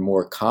more and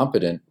more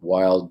competent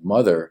wild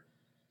mother,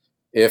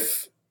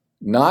 if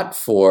not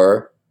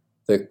for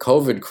the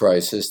COVID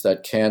crisis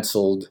that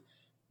canceled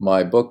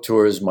my book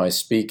tours, my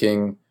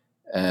speaking,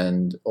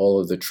 and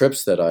all of the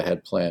trips that I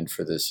had planned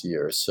for this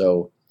year.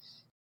 So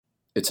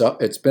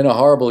it's been a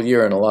horrible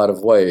year in a lot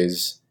of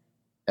ways,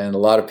 and a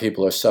lot of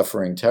people are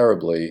suffering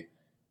terribly,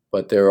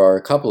 but there are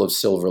a couple of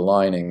silver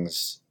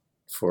linings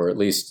for at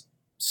least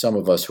some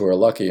of us who are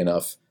lucky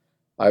enough.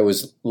 I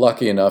was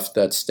lucky enough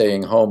that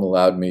staying home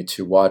allowed me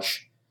to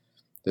watch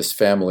this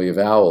family of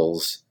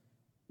owls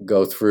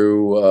go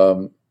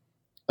through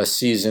a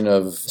season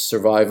of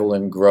survival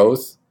and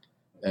growth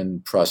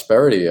and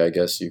prosperity, I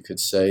guess you could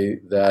say,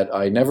 that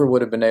I never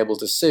would have been able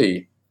to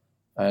see,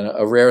 and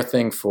a rare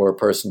thing for a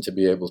person to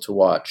be able to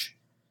watch.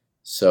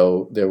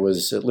 So there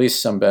was at least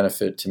some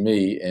benefit to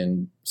me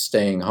in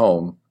staying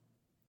home,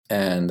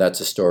 and that's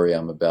a story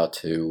I'm about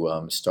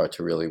to start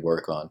to really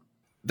work on.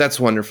 That's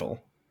wonderful.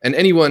 And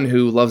anyone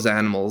who loves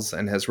animals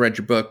and has read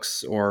your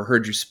books or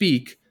heard you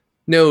speak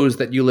knows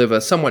that you live a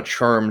somewhat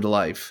charmed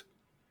life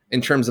in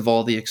terms of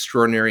all the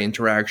extraordinary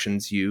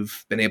interactions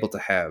you've been able to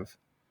have.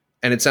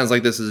 And it sounds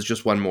like this is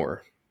just one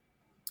more.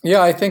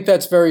 Yeah, I think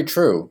that's very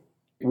true.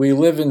 We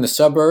live in the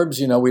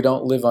suburbs, we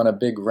don't live on a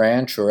big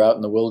ranch or out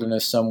in the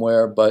wilderness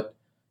somewhere, but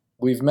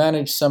we've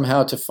managed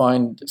somehow to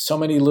find so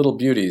many little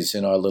beauties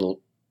in our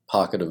little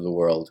pocket of the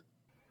world.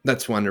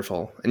 That's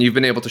wonderful. And you've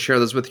been able to share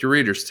those with your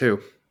readers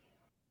too.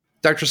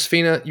 Dr.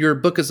 Safina, your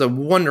book is a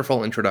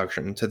wonderful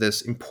introduction to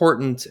this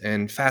important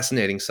and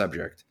fascinating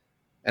subject,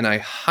 and I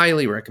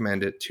highly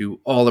recommend it to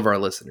all of our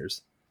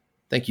listeners.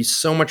 Thank you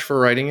so much for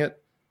writing it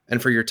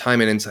and for your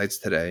time and insights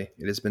today.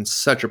 It has been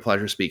such a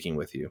pleasure speaking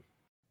with you.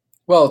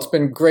 Well, it's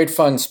been great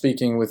fun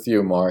speaking with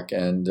you, Mark,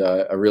 and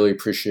I really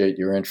appreciate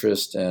your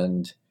interest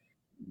and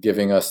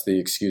giving us the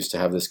excuse to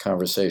have this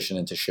conversation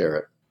and to share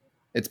it.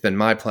 It's been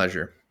my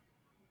pleasure.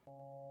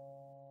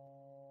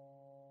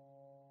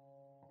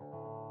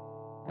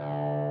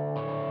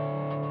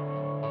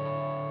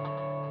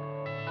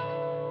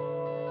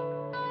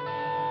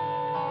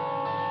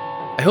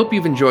 I hope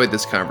you've enjoyed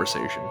this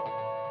conversation.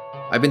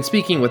 I've been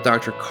speaking with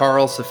Dr.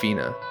 Carl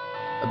Safina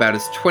about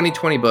his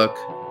 2020 book,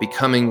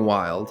 Becoming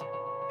Wild: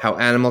 How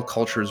Animal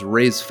Cultures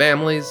Raise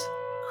Families,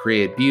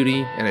 Create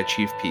Beauty, and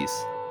Achieve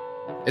Peace.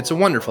 It's a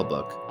wonderful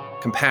book,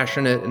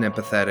 compassionate and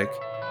empathetic,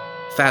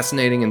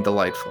 fascinating and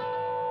delightful,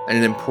 and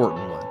an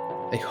important one.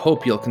 I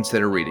hope you'll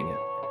consider reading it.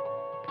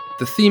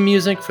 The theme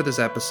music for this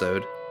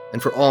episode,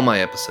 and for all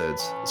my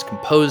episodes, is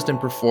composed and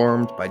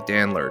performed by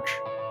Dan Lurch.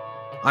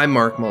 I'm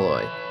Mark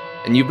Malloy,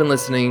 and you've been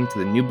listening to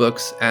the New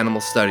Books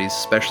Animal Studies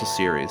special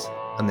series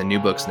on the New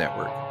Books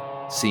Network.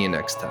 See you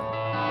next time.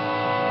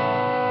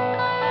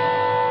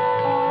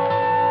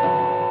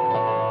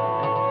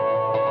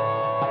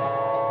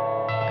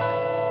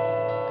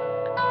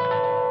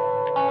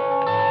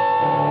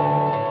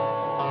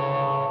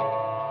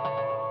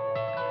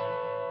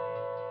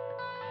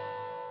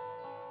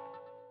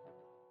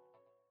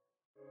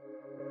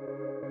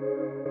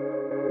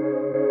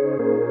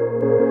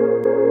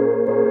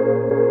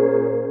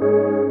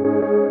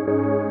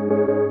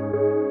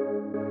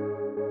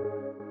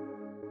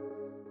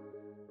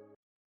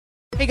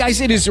 Hey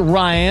guys, it is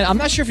Ryan. I'm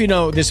not sure if you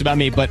know this about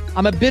me, but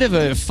I'm a bit of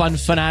a fun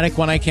fanatic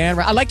when I can.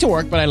 I like to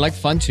work, but I like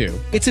fun too.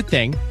 It's a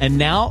thing. And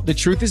now the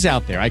truth is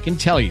out there. I can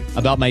tell you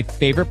about my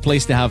favorite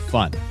place to have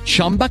fun.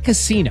 Chumba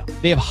Casino.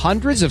 They have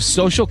hundreds of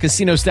social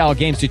casino style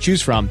games to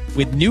choose from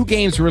with new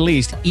games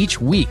released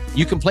each week.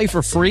 You can play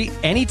for free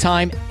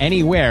anytime,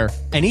 anywhere.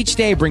 And each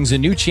day brings a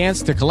new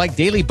chance to collect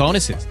daily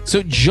bonuses.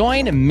 So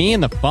join me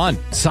in the fun.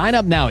 Sign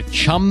up now at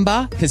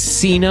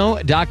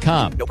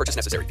ChumbaCasino.com. No purchase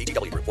necessary.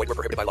 VGW Group. Void where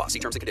prohibited by law. See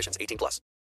terms and conditions. 18+.